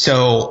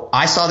 So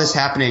I saw this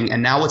happening,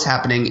 and now what's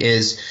happening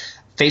is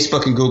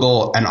Facebook and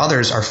Google and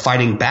others are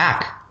fighting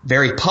back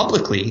very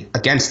publicly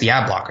against the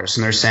ad blockers.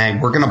 And they're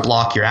saying, we're going to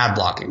block your ad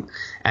blocking.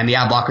 And the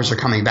ad blockers are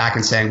coming back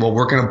and saying, well,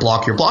 we're going to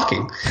block your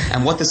blocking.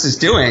 And what this is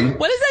doing.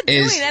 What is that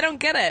doing? I don't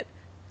get it.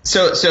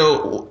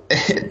 So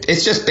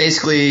it's just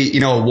basically,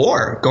 a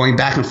war going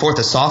back and forth,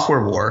 a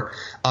software war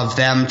of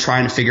them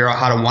trying to figure out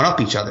how to one up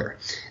each other.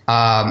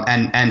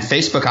 And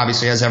Facebook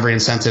obviously has every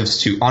incentive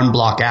to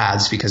unblock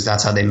ads because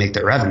that's how they make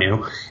their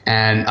revenue.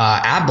 And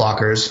ad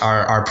blockers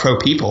are pro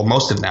people,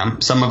 most of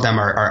them. Some of them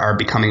are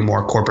becoming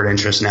more corporate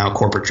interest now,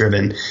 corporate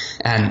driven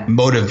and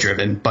motive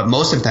driven. But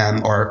most of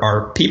them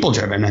are people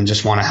driven and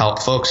just want to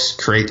help folks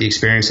create the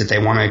experience that they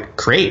want to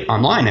create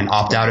online and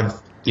opt out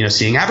of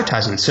seeing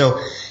advertisements. So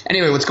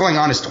anyway, what's going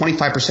on is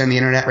 25% of the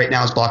internet right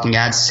now is blocking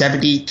ads.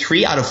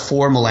 3 out of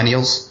 4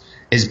 millennials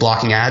is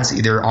blocking ads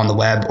either on the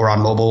web or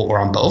on mobile or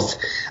on both.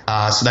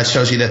 So that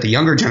shows you that the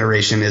younger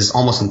generation is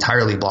almost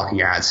entirely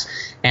blocking ads.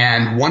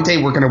 And one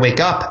day we're going to wake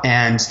up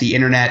and the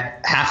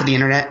internet, half of the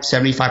internet,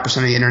 75%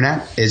 of the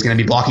internet is going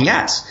to be blocking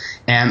ads.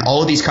 And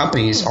all of these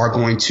companies are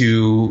going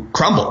to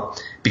crumble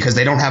because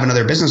they don't have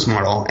another business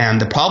model. And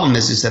the problem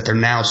is that they're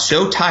now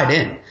so tied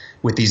in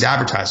with these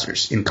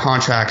advertisers in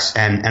contracts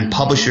and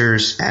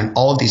publishers and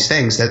all of these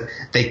things that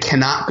they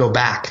cannot go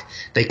back.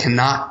 They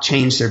cannot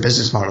change their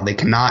business model. They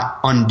cannot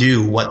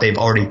undo what they've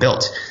already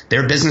built.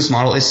 Their business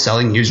model is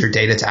selling user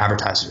data to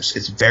advertisers.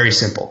 It's very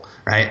simple,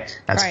 right?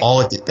 That's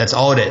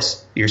all it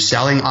is. You're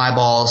selling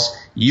eyeballs.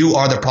 You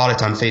are the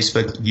product on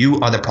Facebook.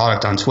 You are the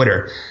product on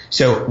Twitter.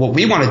 So what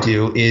we want to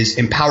do is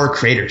empower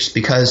creators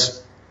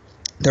because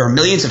there are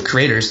millions of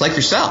creators like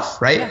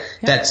yourself, right?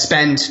 That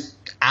spend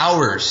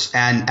hours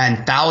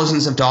and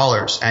thousands of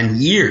dollars and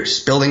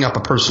years building up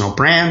a personal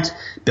brand,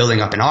 building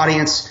up an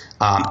audience,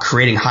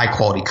 creating high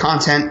quality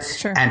content.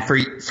 Sure. And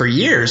for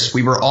years,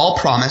 we were all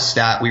promised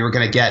that we were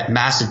going to get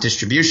massive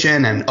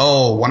distribution and,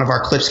 one of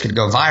our clips could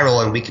go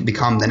viral and we could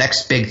become the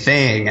next big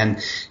thing.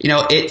 And,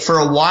 for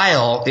a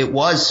while, it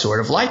was sort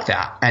of like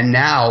that. And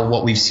now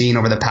what we've seen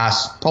over the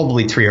past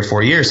probably 3 or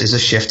 4 years is a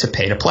shift to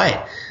pay to play.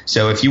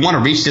 So if you want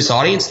to reach this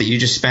audience that you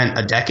just spent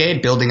a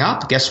decade building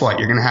up, guess what?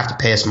 You're going to have to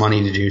pay us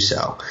money to do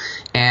so.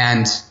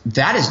 And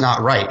that is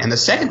not right. And the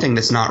second thing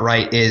that's not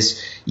right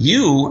is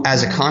you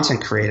as a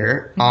content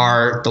creator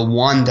are the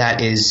one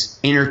that is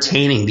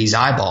entertaining these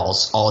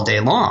eyeballs all day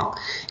long.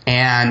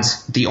 And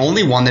the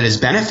only one that is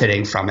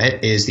benefiting from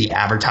it is the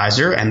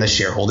advertiser and the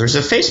shareholders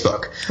of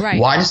Facebook. Right.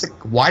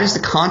 Why does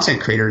the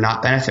content creator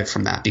not benefit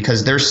from that?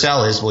 Because their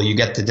sell is, well, you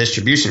get the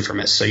distribution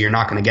from it, so you're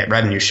not going to get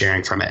revenue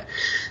sharing from it.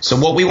 So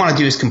what we want to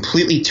do is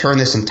completely turn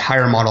this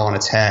entire model on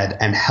its head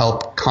and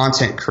help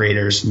content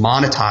creators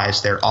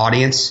monetize their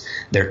audience,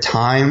 their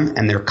time,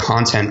 and their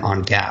content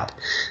on Gab.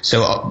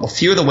 So a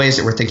few of the ways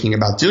that we're thinking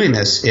about doing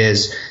this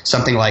is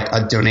something like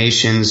a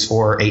donations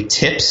or a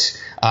tips.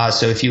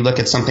 So if you look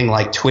at something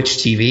like Twitch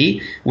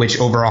TV, which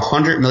over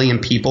 100 million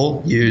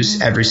people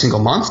use every single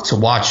month to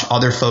watch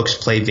other folks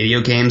play video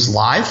games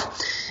live,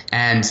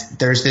 and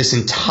there's this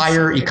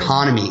entire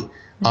economy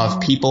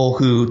of people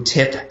who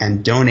tip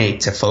and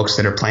donate to folks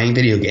that are playing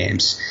video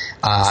games.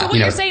 So what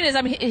you're saying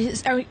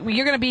is,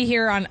 you're going to be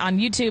here on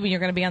YouTube and you're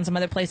going to be on some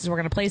other places we're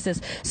going to place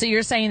this. So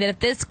you're saying that if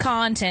this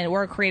content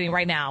we're creating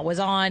right now was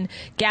on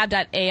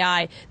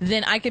Gab.ai,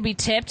 then I could be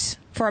tipped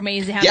for how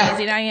amazing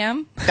I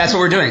am? That's what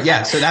we're doing.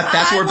 Yeah. So that's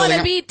what we're building. I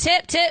want to be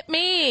tip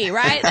me,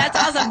 right? That's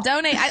awesome.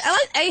 Donate.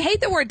 I hate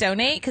the word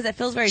donate because it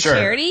feels very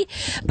charity,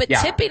 but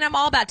tipping, I'm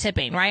all about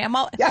tipping, right?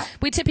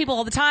 We tip people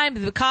all the time.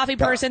 The coffee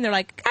person, they're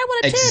like, I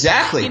want to tip.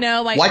 Exactly.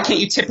 Like, why can't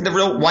you tip in the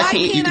real? Why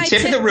can't you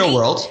tip in the real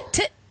world?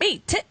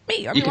 me. I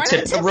You mean, can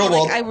tip the tip real me?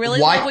 world. Like, I really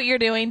Why- love what you're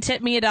doing.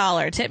 Tip me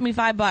 $1. Tip me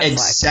 $5.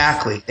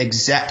 Exactly.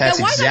 That's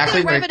Now, why exactly not what the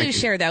I'm revenue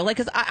thinking. share though? Like,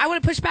 because I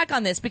want to push back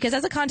on this because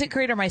as a content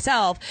creator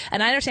myself,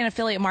 and I understand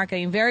affiliate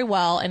marketing very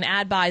well and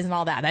ad buys and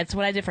all that. That's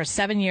what I did for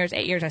 7 years,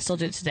 8 years. I still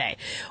do it today.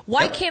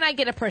 Why can't I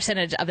get a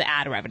percentage of the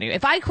ad revenue?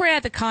 If I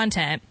create the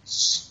content,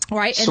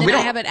 right, and So then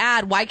I have an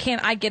ad, why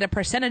can't I get a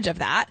percentage of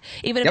that,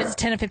 even if it's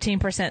 10 to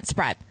 15%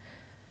 spread?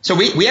 So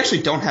we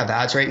actually don't have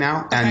ads right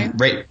now, and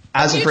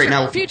as of right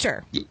now,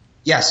 future.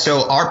 Yeah,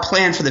 so our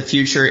plan for the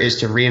future is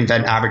to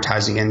reinvent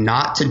advertising and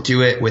not to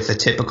do it with a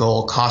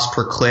typical cost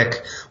per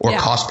click or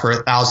cost per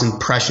 1,000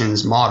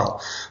 impressions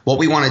model. What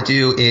we want to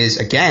do is,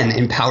 again,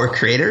 empower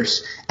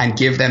creators and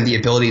give them the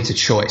ability to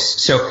choice.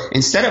 So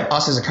instead of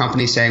us as a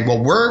company saying,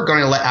 well, we're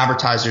going to let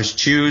advertisers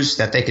choose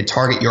that they could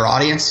target your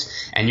audience,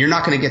 and you're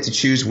not going to get to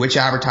choose which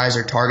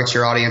advertiser targets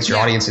your audience. Your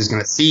audience is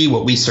going to see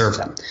what we serve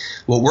them.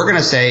 What we're going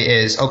to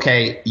say is,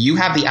 okay, you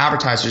have the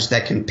advertisers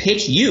that can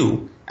pitch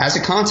you as a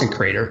content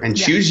creator and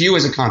choose you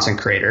as a content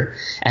creator.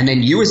 And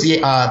then you as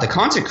the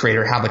content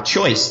creator have a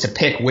choice to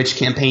pick which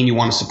campaign you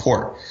want to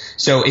support.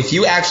 So if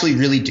you actually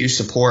really do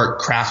support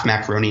Kraft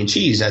macaroni and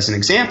cheese as an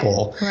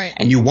example,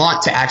 and you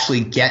want to actually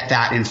get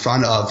that in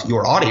front of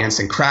your audience,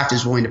 and Kraft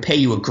is willing to pay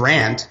you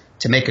 $1,000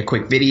 to make a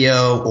quick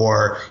video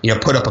or,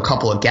 put up a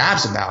couple of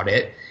gabs about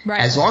it.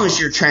 As long as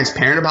you're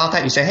transparent about that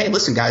and you say, hey,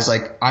 listen, guys,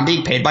 like I'm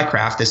being paid by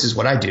Kraft. This is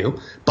what I do,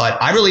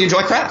 but I really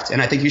enjoy Kraft and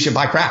I think you should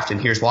buy Kraft.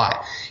 And here's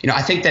why.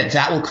 I think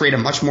that will create a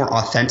much more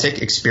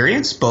authentic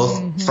experience,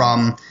 both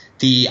from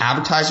the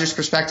advertiser's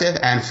perspective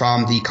and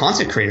from the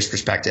content creator's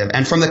perspective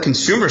and from the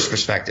consumer's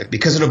perspective,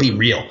 because it'll be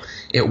real.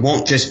 It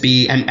won't just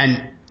be,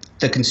 and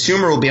the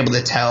consumer will be able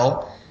to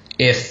tell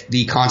if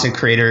the content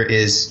creator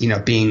is,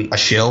 being a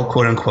shill,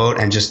 quote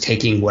unquote, and just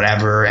taking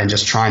whatever and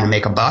just trying to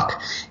make a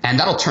buck, and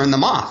that'll turn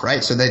them off,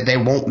 right? So they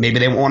won't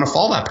want to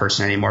follow that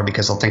person anymore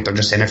because they'll think they're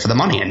just in it for the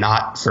money and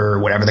not for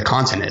whatever the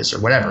content is or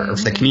whatever, or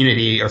for the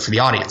community or for the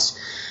audience.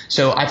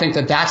 So I think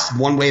that that's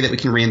one way that we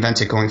can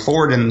reinvent it going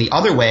forward. And the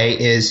other way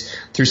is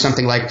through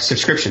something like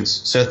subscriptions.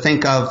 So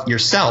think of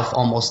yourself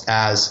almost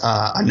as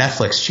a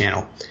Netflix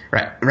channel,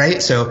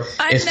 right? So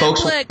if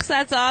Netflix,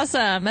 that's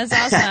awesome.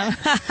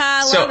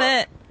 I love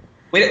it.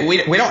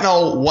 We don't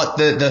know what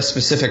the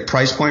specific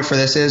price point for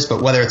this is,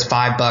 but whether it's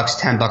 $5,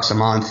 $10 a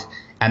month,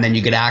 and then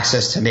you get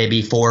access to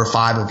maybe 4 or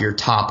 5 of your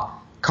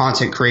top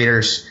content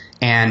creators.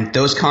 And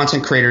those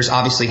content creators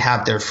obviously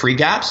have their free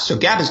Gabs. So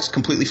Gab is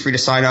completely free to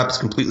sign up. It's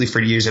completely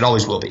free to use. It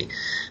always will be.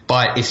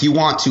 But if you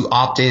want to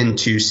opt in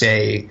to,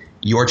 say,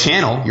 your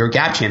channel, your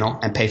Gab channel,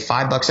 and pay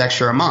 $5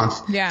 extra a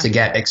month to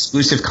get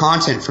exclusive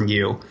content from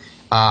you,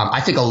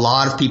 I think a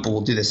lot of people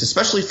will do this,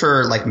 especially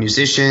for like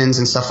musicians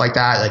and stuff like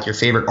that, like your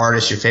favorite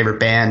artist, your favorite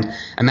band.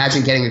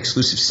 Imagine getting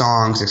exclusive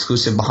songs,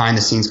 exclusive behind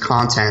the scenes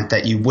content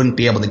that you wouldn't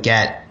be able to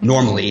get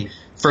normally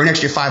for an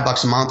extra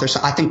 $5 a month or so.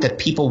 I think that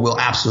people will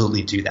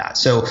absolutely do that.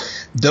 So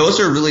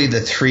those are really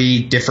the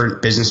 3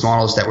 different business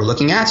models that we're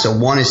looking at. So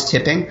one is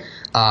tipping,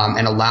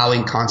 and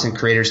allowing content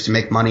creators to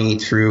make money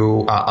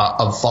through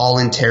a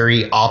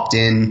voluntary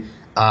opt-in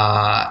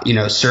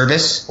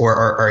service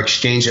or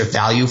exchange of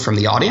value from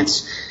the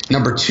audience.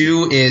 Number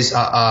 2 is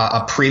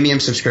a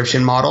premium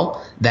subscription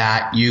model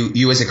that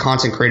you as a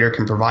content creator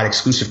can provide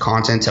exclusive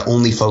content to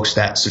only folks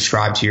that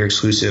subscribe to your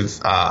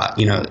exclusive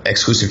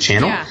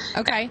channel. Yeah.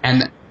 Okay.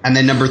 And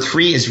then number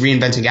 3 is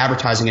reinventing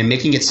advertising and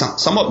making it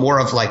somewhat more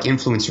of like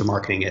influencer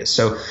marketing is.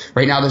 So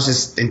right now there's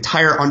this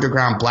entire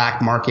underground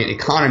black market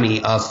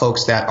economy of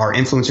folks that are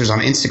influencers on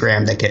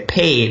Instagram that get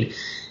paid.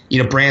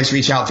 Brands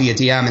reach out via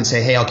DM and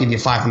say, hey, I'll give you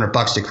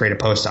 $500 to create a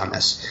post on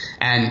this.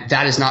 And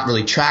that is not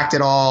really tracked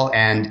at all.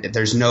 And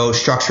there's no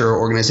structure or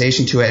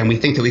organization to it. And we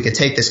think that we could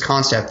take this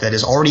concept that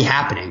is already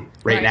happening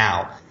right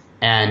now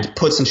and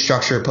put some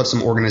structure, put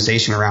some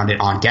organization around it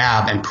on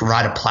Gab and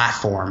provide a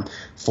platform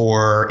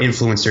for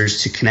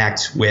influencers to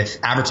connect with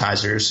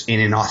advertisers in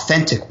an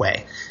authentic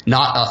way,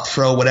 not a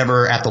throw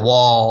whatever at the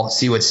wall,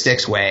 see what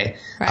sticks way,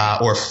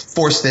 or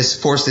force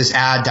this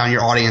ad down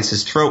your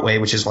audience's throat way,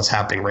 which is what's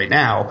happening right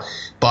now.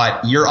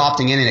 But you're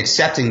opting in and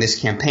accepting this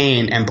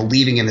campaign and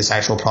believing in this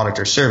actual product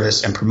or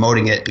service and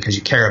promoting it because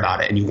you care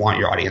about it and you want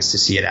your audience to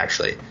see it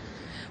actually.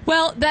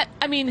 Well,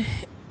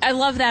 I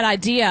love that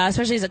idea,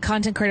 especially as a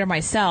content creator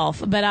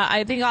myself. But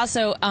I think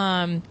also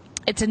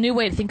it's a new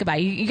way to think about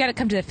it. You got to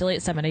come to the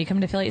Affiliate Summit. Are you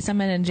coming to Affiliate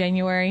Summit in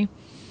January?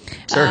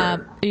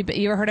 Sure.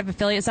 You ever heard of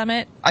Affiliate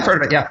Summit? I've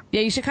heard of it, yeah.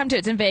 Yeah, you should come to it.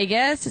 It's in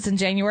Vegas. It's in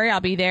January.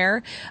 I'll be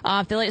there.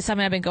 Affiliate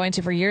Summit I've been going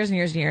to for years and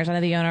years and years. I know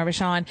the owner,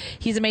 Rashawn.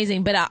 He's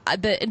amazing. But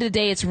at the end of the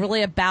day, it's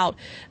really about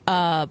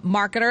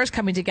marketers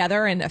coming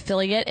together and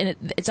affiliate.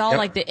 And it's all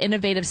like the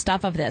innovative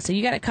stuff of this. So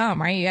you got to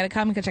come, right? You got to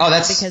come and check it out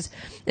because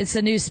it's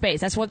a new space.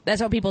 That's what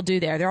people do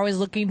there. They're always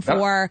looking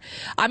for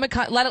a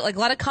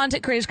lot of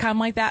content creators come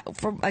like that,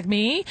 for like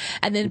me.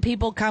 And then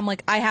people come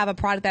like, I have a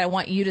product that I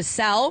want you to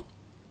sell.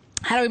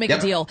 How do we make a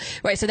deal?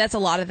 Right. So that's a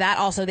lot of that.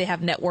 Also, they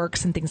have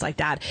networks and things like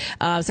that.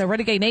 So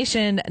Renegade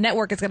Nation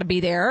Network is going to be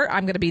there.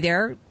 I'm going to be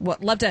there.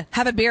 Love to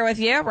have a beer with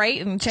you,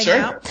 right? And check it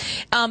out.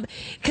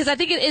 Cause I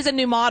think it is a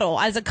new model.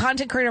 As a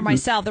content creator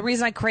myself, the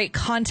reason I create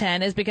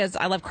content is because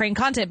I love creating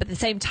content, but at the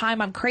same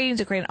time, I'm creating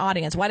to create an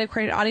audience. Why do I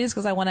create an audience?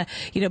 Cause I want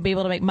to, be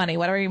able to make money.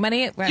 Whatever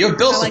money. You have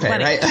bills to pay,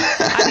 money. right?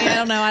 I mean, I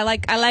don't know. I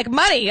like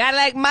money. I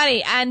like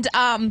money. And,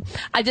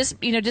 I just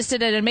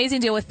did an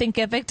amazing deal with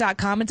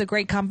Thinkific.com. It's a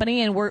great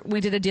company, and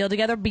we did a deal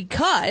together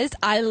because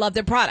I love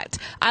their product.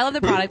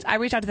 I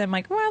reached out to them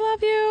like, I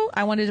love you.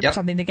 I wanted to put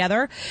something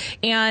together,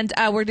 and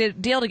we did a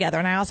deal together.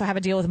 And I also have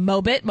a deal with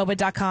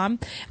Mobit.com.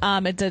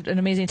 It's an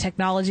amazing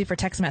technology for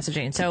text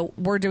messaging. So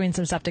we're doing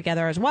some stuff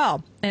together as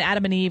well. And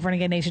Adam and Eve,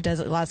 Renegade Nation does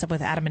a lot of stuff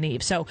with Adam and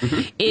Eve. So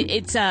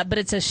it's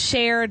a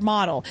shared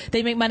model.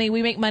 They make money.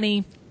 We make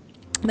money.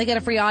 They get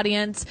a free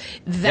audience.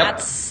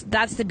 That's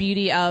the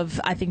beauty of,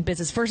 I think,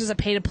 business versus a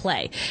pay to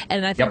play.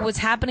 And I think what's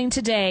happening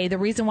today, the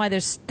reason why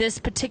there's this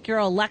particular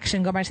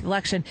election, going back to the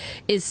election,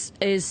 is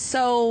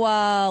so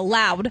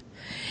loud.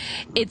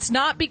 It's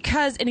not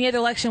because any other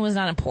election was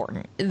not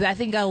important. I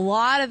think a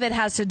lot of it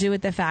has to do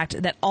with the fact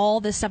that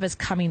all this stuff is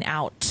coming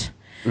out.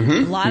 A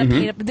lot of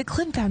paid up. The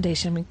Clinton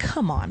Foundation. I mean,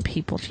 come on,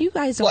 people. If you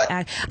guys don't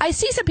act, I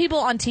see some people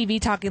on TV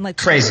talking like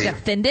crazy,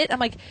 defend it. I'm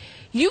like,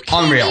 you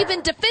can't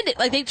even defend it.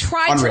 Like they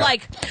try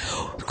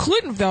to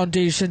Clinton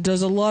Foundation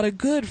does a lot of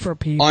good for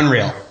people.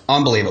 Unreal,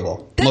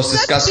 unbelievable, most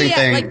disgusting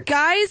thing. Like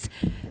guys.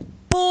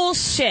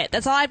 Bullshit.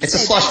 That's all I have to say.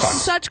 It's a slush fund.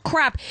 Such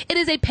crap. It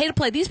is a pay to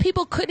play. These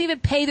people couldn't even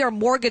pay their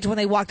mortgage when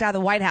they walked out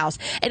of the White House,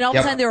 and all of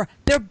a sudden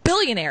they're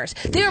billionaires.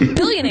 They're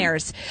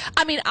billionaires.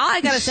 I mean, all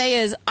I gotta say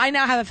is I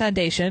now have a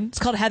foundation. It's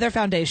called Heather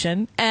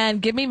Foundation,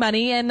 and give me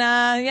money, and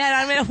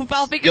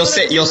I'll figure.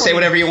 You'll say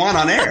whatever you want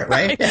on air,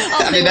 right?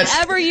 I'll say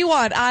whatever you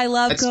want. I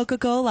love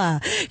Coca-Cola.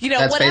 That's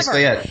whatever.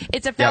 Basically it.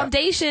 It's a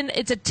foundation.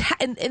 It's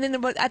and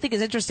then what I think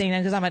is interesting,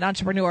 because I'm an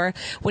entrepreneur.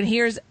 When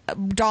here's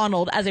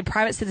Donald as a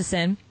private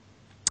citizen.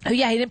 Oh,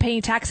 yeah, he didn't pay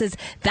any taxes.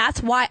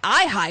 That's why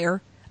I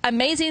hire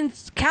amazing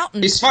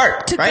accountants. He's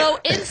smart, to go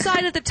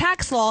inside of the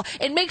tax law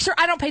and make sure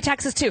I don't pay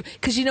taxes too.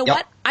 Because you know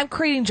what? I'm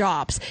creating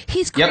jobs.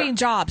 He's creating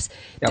jobs.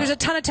 There's a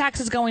ton of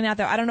taxes going out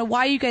there. I don't know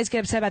why you guys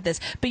get upset about this,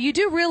 but you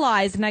do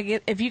realize,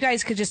 and if you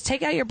guys could just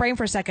take out your brain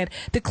for a second,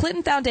 the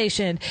Clinton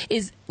Foundation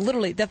is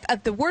literally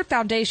the word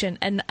foundation,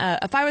 and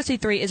a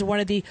 501c3 is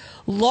one of the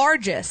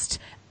largest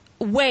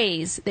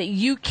ways that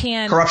you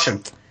can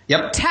corruption.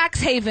 Tax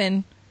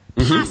haven.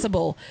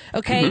 Possible,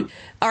 okay?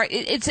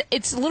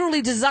 It's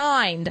literally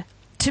designed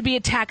to be a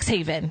tax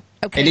haven.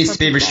 Okay, it needs to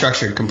be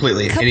restructured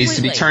completely. It needs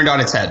to be turned on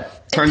its head.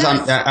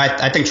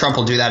 I think Trump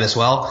will do that as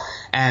well.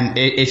 And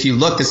if you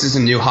look, this is a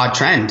new hot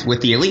trend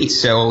with the elites.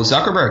 So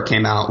Zuckerberg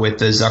came out with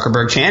the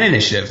Zuckerberg-Chan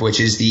Initiative, which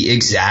is the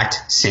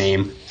exact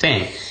same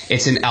thing.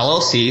 It's an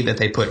LLC that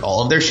they put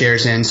all of their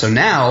shares in. So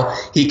now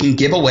he can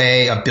give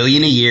away $1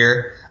 billion a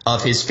year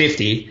of his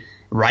 50.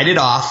 Write it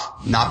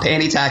off, not pay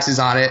any taxes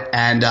on it,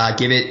 and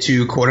give it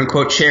to quote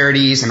unquote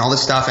charities and all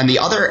this stuff. And the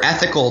other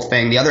ethical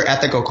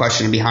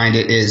question behind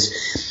it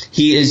is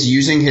he is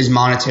using his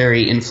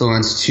monetary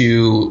influence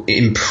to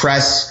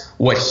impress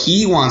what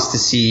he wants to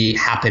see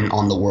happen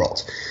on the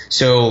world.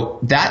 So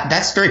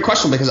that's very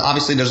questionable, because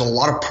obviously there's a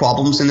lot of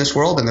problems in this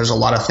world and there's a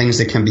lot of things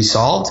that can be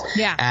solved.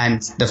 Yeah.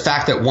 And the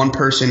fact that one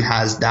person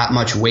has that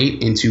much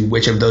weight into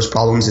which of those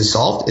problems is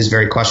solved is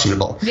very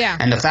questionable. Yeah.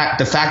 And the fact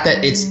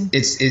that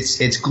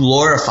it's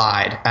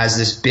glorified as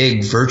this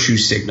big virtue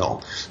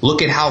signal.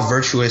 Look at how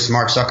virtuous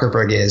Mark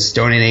Zuckerberg is,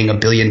 donating $1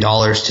 billion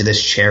to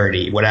this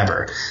charity,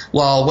 whatever.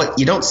 Well, what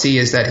you don't see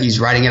is that he's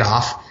writing it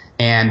off,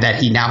 and that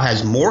he now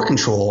has more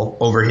control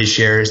over his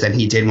shares than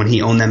he did when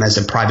he owned them as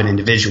a private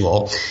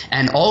individual,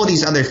 and all of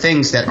these other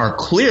things that are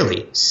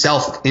clearly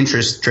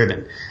self-interest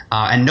driven.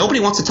 And nobody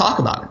wants to talk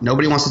about it.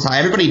 Nobody wants to talk.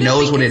 Everybody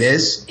knows what it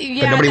is, but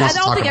nobody wants to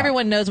talk about it. I don't think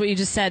everyone knows what you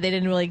just said. They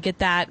didn't really get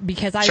that,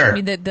 because I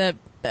mean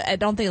I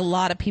don't think a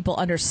lot of people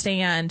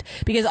understand,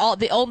 because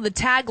the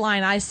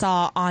tagline I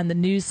saw on the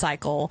news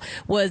cycle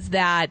was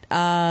that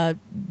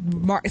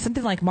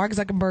something like Mark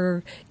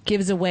Zuckerberg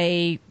gives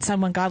away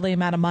some ungodly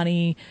amount of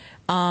money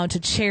to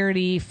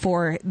charity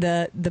for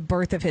the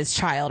birth of his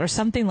child, or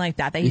something like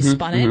that he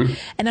spun it.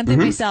 And I'm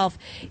thinking to myself,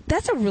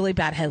 that's a really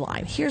bad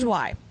headline. Here's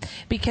why.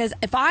 Because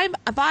if I'm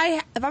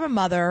a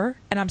mother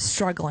and I'm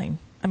struggling,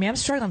 I'm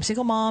struggling. I'm a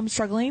single mom,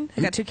 struggling.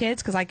 I got 2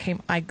 kids, because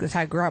that's how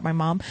I grew up. My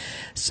mom,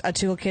 2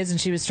 little kids, and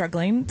she was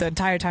struggling the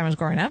entire time I was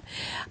growing up.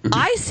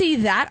 I see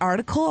that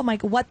article. I'm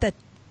like, what the?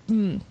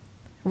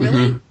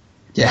 Really?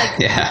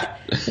 Yeah.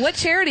 What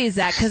charity is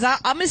that? Because I'm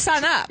going to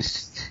sign up.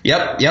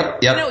 Yep.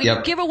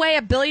 You give away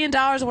 $1 billion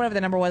or whatever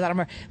the number was. I don't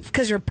remember.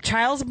 Because your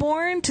child's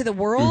born to the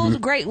world.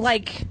 Great.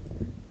 Like,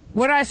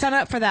 where do I sign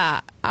up for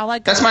that?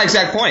 That's my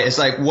exact point. It's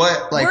like,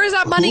 what? Like, where is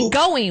that money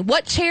going?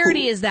 What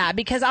charity is that?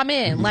 Because I'm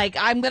in. Like,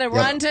 I'm going to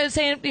run to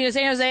San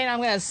Jose, and I'm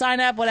going to sign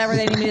up, whatever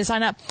they need me to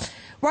sign up.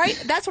 Right?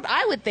 That's what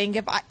I would think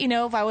if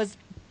I was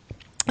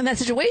in that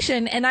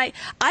situation. And I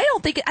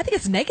think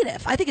it's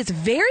negative. I think it's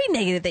very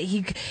negative that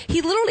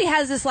he literally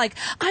has this, like,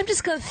 I'm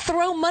just going to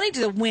throw money to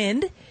the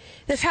wind.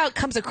 That's how it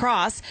comes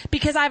across,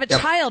 because I have a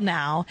child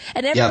now,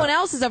 and everyone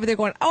else is over there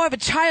going, "Oh, I have a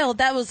child.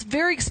 That was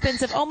very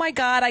expensive. Oh my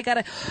God, I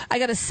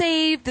gotta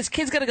save. This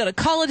kid's gonna go to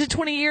college in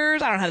 20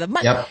 years. I don't have the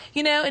money."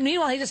 You know, and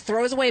meanwhile he just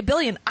throws away $1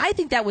 billion. I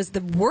think that was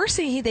the worst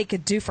thing they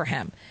could do for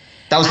him.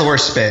 That was the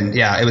worst spin.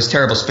 Yeah, it was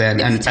terrible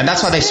spin. And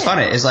that's how they spun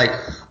it. Is like,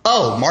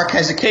 oh, Mark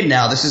has a kid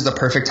now. This is the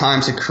perfect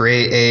time to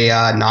create a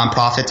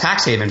nonprofit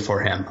tax haven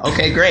for him.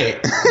 Okay, great.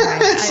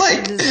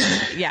 I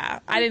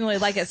didn't really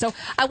like it. So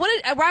I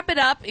wanted to wrap it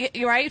up,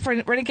 right,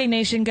 for Renegade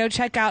Nation. Go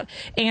check out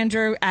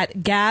Andrew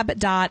at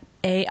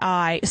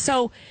gab.ai.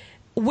 So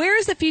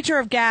where's the future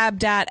of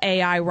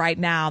gab.ai right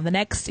now? The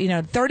next,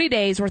 30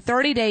 days. We're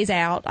 30 days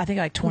out. I think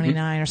like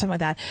 29 or something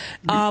like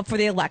that for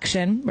the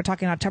election. We're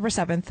talking October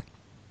 7th.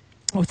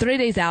 Well, 3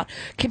 days out.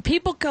 Can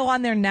people go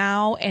on there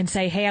now and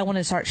say, hey, I want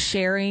to start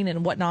sharing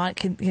and whatnot?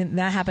 Can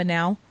that happen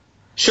now?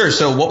 Sure.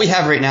 So what we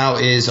have right now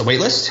is a wait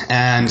list,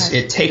 and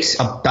it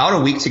takes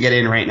about a week to get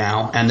in right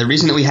now. And the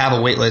reason that we have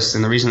a wait list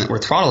and the reason that we're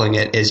throttling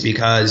it is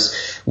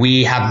because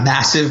we have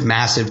massive,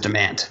 massive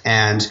demand.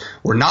 And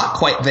we're not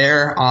quite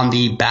there on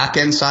the back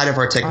end side of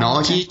our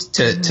technology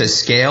to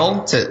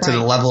scale to the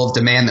level of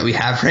demand that we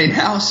have right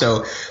now.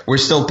 So we're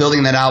still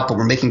building that out, but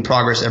we're making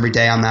progress every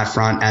day on that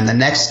front. And the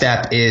next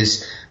step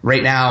is,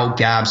 right now,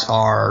 Gabs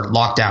are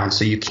locked down,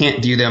 so you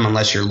can't view them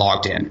unless you're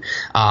logged in.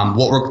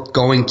 What we're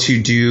going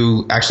to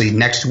do actually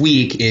next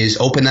week is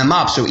open them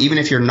up, so even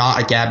if you're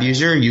not a Gab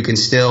user, you can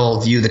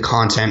still view the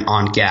content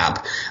on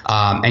Gab.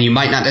 And you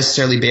might not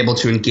necessarily be able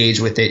to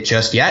engage with it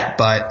just yet,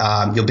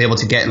 but you'll be able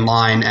to get in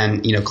line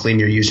and claim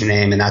your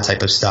username and that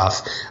type of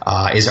stuff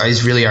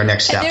is really our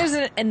next step.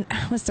 And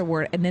there's what's the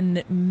word?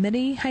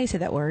 Anonymity? How do you say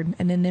that word?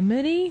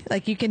 Anonymity?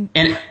 Like you can...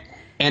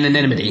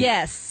 Anonymity.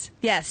 Yes.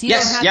 You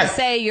don't have to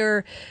say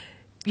you're,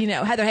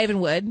 Heather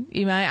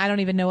Havenwood. I don't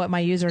even know what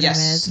my username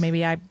is.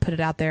 Maybe I put it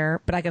out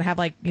there, but I can have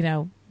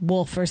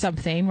Wolf or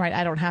something, right?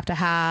 I don't have to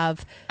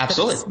have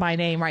my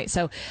name, right?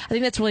 So I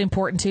think that's really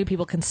important too.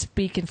 People can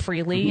speak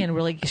freely and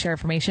really share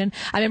information.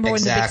 I remember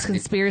when the big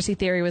conspiracy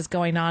theory was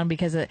going on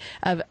because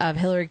of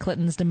Hillary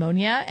Clinton's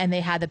pneumonia, and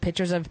they had the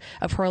pictures of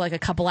her like a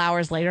couple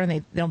hours later, and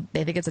they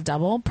think it's a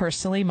double.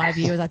 Personally, my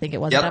view is I think it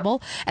was a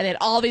double, and they had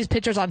all these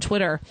pictures on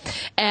Twitter,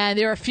 and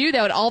there were a few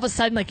that would all of a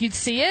sudden you'd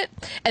see it,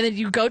 and then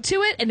you go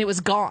to it, and it was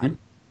gone,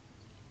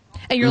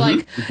 and you're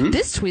like,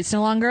 this tweet's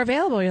no longer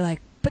available. You're like,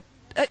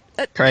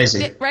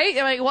 crazy, right?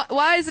 I'm like,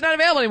 why is it not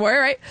available anymore,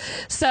 right?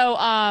 So,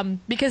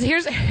 because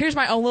here's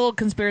my own little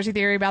conspiracy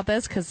theory about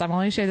this, because I've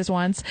only shared this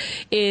once.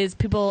 Is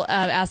people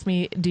ask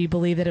me, do you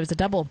believe that it was a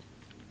double?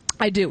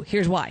 I do.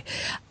 Here's why.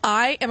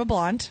 I am a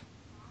blonde,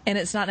 and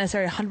it's not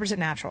necessarily 100%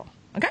 natural.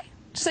 Okay.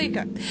 Just so you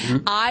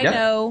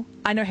know.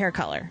 I know hair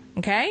color.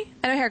 Okay?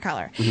 I know hair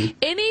color.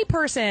 Any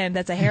person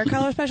that's a hair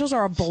color specialist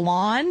or a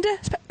blonde,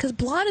 because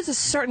blonde is a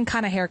certain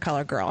kind of hair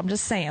color, girl. I'm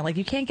just saying.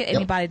 You can't get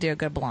anybody to do a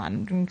good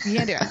blonde. You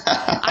can't do it.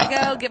 I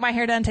go get my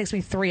hair done. It takes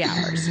me 3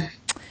 hours.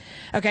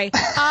 Okay?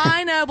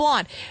 I know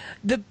blonde.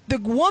 The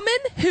woman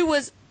who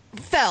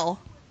fell,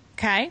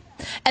 okay?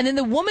 And then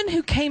the woman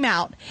who came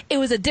out, it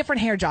was a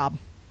different hair job.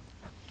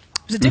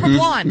 It was a different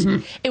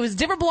blonde. It was a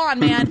different blonde,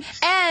 man.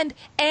 And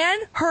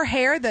her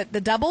hair,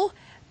 the double,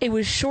 it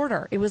was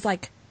shorter. It was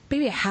like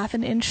maybe a half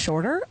an inch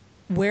shorter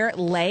where it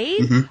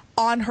laid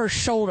on her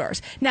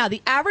shoulders. Now,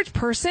 the average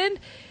person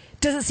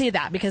doesn't see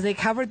that because they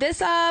covered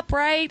this up,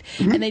 right?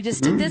 And they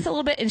just did this a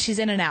little bit, and she's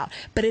in and out.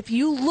 But if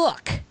you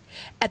look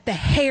at the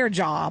hair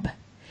job,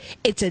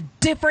 it's a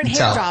different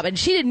hair job. And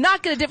she did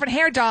not get a different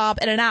hair job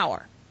in an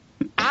hour.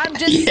 I'm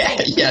just saying.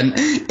 Yeah,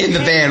 in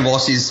the van while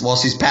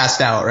she's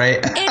passed out,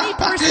 right? Any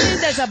person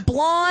that's a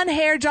blonde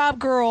hair job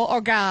girl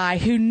or guy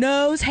who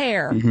knows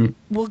hair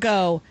will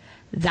go,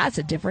 that's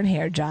a different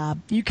hair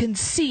job. You can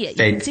see it.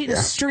 You can see the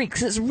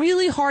streaks. It's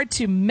really hard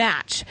to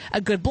match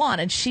a good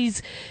blonde, and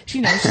she's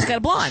got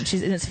a blonde.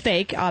 And it's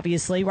fake,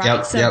 obviously,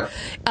 right?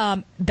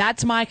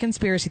 That's my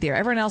conspiracy theory.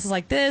 Everyone else is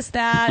like this,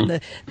 that,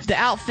 and the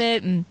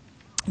outfit, and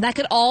that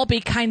could all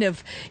be kind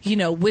of,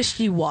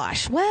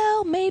 wishy-wash.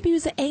 Well, maybe it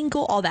was the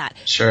angle, all that.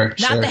 Sure.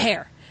 Not the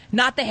hair.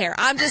 Not the hair.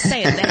 I'm just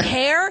saying the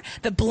hair,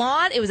 the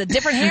blonde, it was a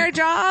different hair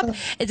job.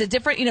 It's a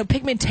different,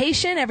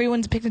 pigmentation.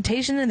 Everyone's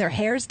pigmentation and their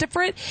hair is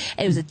different.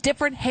 It was a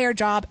different hair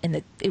job,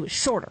 and it was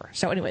shorter.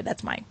 So anyway,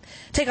 that's my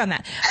take on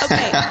that.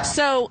 Okay.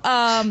 So,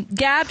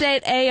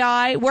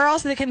 Gab.ai, where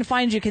else they can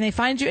find you? Can they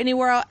find you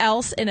anywhere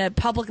else in a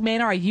public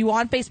manner? Are you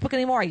on Facebook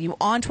anymore? Are you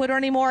on Twitter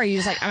anymore? Or are you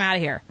just like, I'm out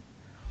of here?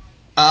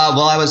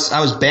 Well, I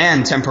was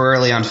banned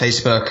temporarily on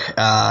Facebook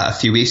a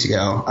few weeks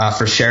ago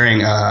for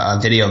sharing a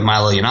video of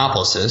Milo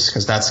Yiannopoulos,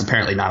 because that's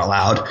apparently not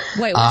allowed.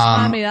 Wait, what's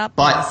Milo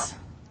Yiannopoulos?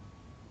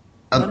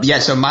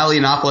 So Milo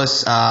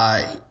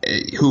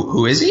Yiannopoulos,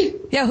 who is he?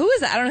 Yeah, who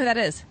is that? I don't know who that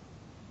is.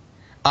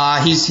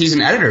 He's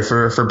an editor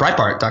for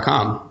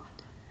Breitbart.com.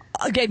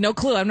 Okay, no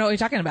clue. I don't know what you're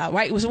talking about.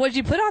 Right? So what did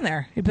you put on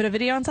there? You put a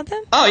video on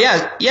something? Oh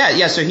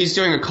yeah. So he's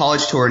doing a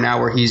college tour now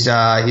where he's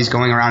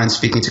going around and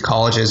speaking to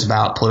colleges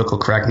about political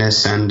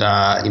correctness and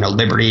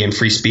liberty and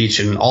free speech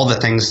and all the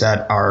things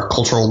that are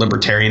cultural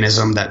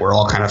libertarianism that we're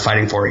all kind of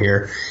fighting for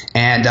here.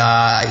 And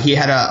he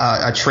had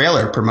a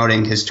trailer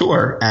promoting his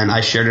tour, and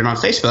I shared it on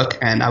Facebook,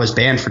 and I was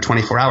banned for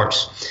 24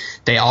 hours.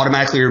 They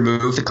automatically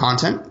remove the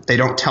content. They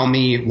don't tell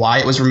me why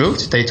it was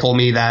removed. They told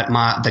me that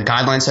the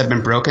guidelines have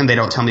been broken. They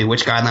don't tell me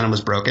which guideline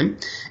was broken,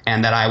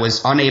 and that I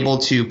was unable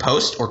to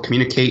post or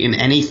communicate in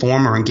any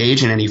form or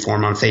engage in any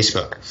form on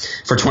Facebook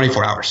for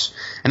 24 hours.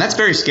 And that's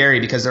very scary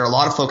because there are a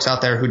lot of folks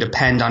out there who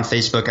depend on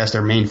Facebook as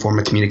their main form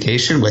of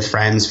communication with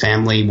friends,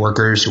 family,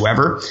 workers,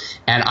 whoever.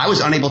 And I was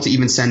unable to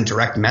even send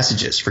direct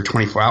messages for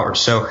 24 hours.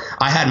 So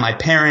I had my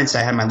parents,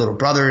 I had my little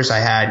brothers, I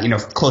had,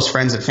 close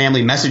friends and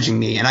family messaging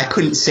me, and I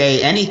couldn't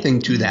say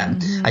anything to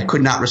them. Mm-hmm. I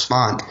could not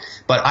respond.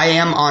 But I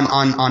am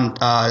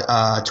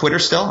on Twitter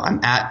still.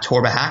 I'm at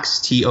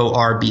Torbahax,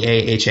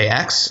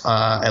 Torbahax,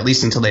 at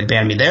least until they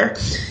ban me there.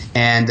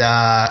 And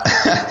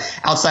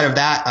outside of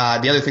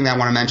that, the other thing that I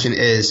want to mention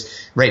is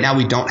right now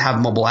we don't have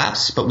mobile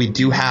apps, but we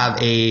do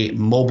have a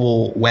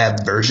mobile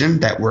web version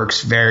that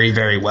works very,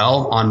 very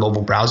well on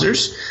mobile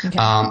browsers. Okay.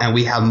 And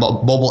we have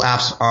mobile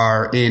apps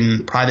are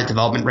in private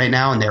development right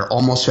now, and they're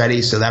almost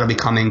ready. So that'll be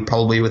coming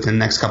probably within the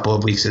next couple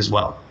of weeks as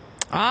well.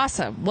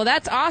 Awesome. Well,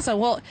 that's awesome.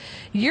 Well,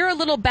 you're a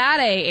little bad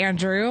A,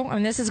 Andrew. I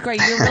mean, this is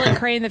great. You're really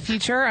creating the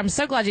future. I'm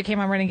so glad you came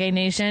on Renegade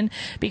Nation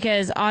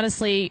because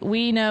honestly,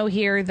 we know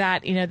here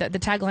that, that the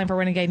tagline for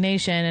Renegade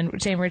Nation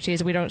and Shane Richie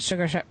is we don't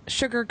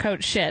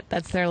sugarcoat shit.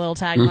 That's their little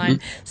tagline.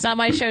 Mm-hmm. It's not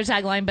my show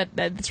tagline, but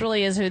this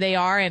really is who they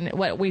are and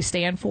what we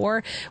stand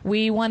for.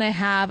 We want to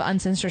have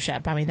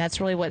uncensorship. I mean,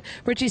 that's really what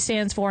Richie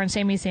stands for and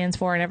Sammy stands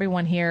for and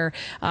everyone here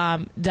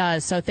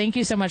does. So thank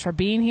you so much for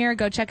being here.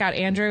 Go check out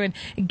Andrew and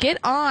get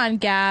on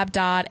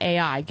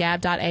Gab.ai.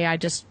 Gab.ai.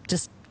 Just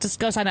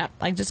go sign up.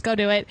 Just go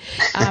do it.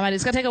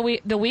 It's going to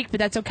take the week, but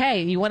that's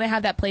okay. You want to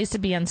have that place to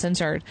be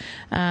uncensored.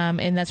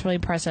 And that's really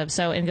impressive.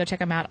 So, and go check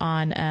them out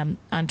on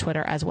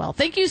Twitter as well.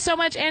 Thank you so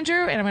much,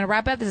 Andrew. And I'm going to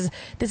wrap up.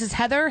 This is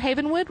Heather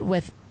Havenwood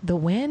with The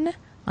Win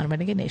on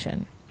Renegade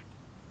Nation.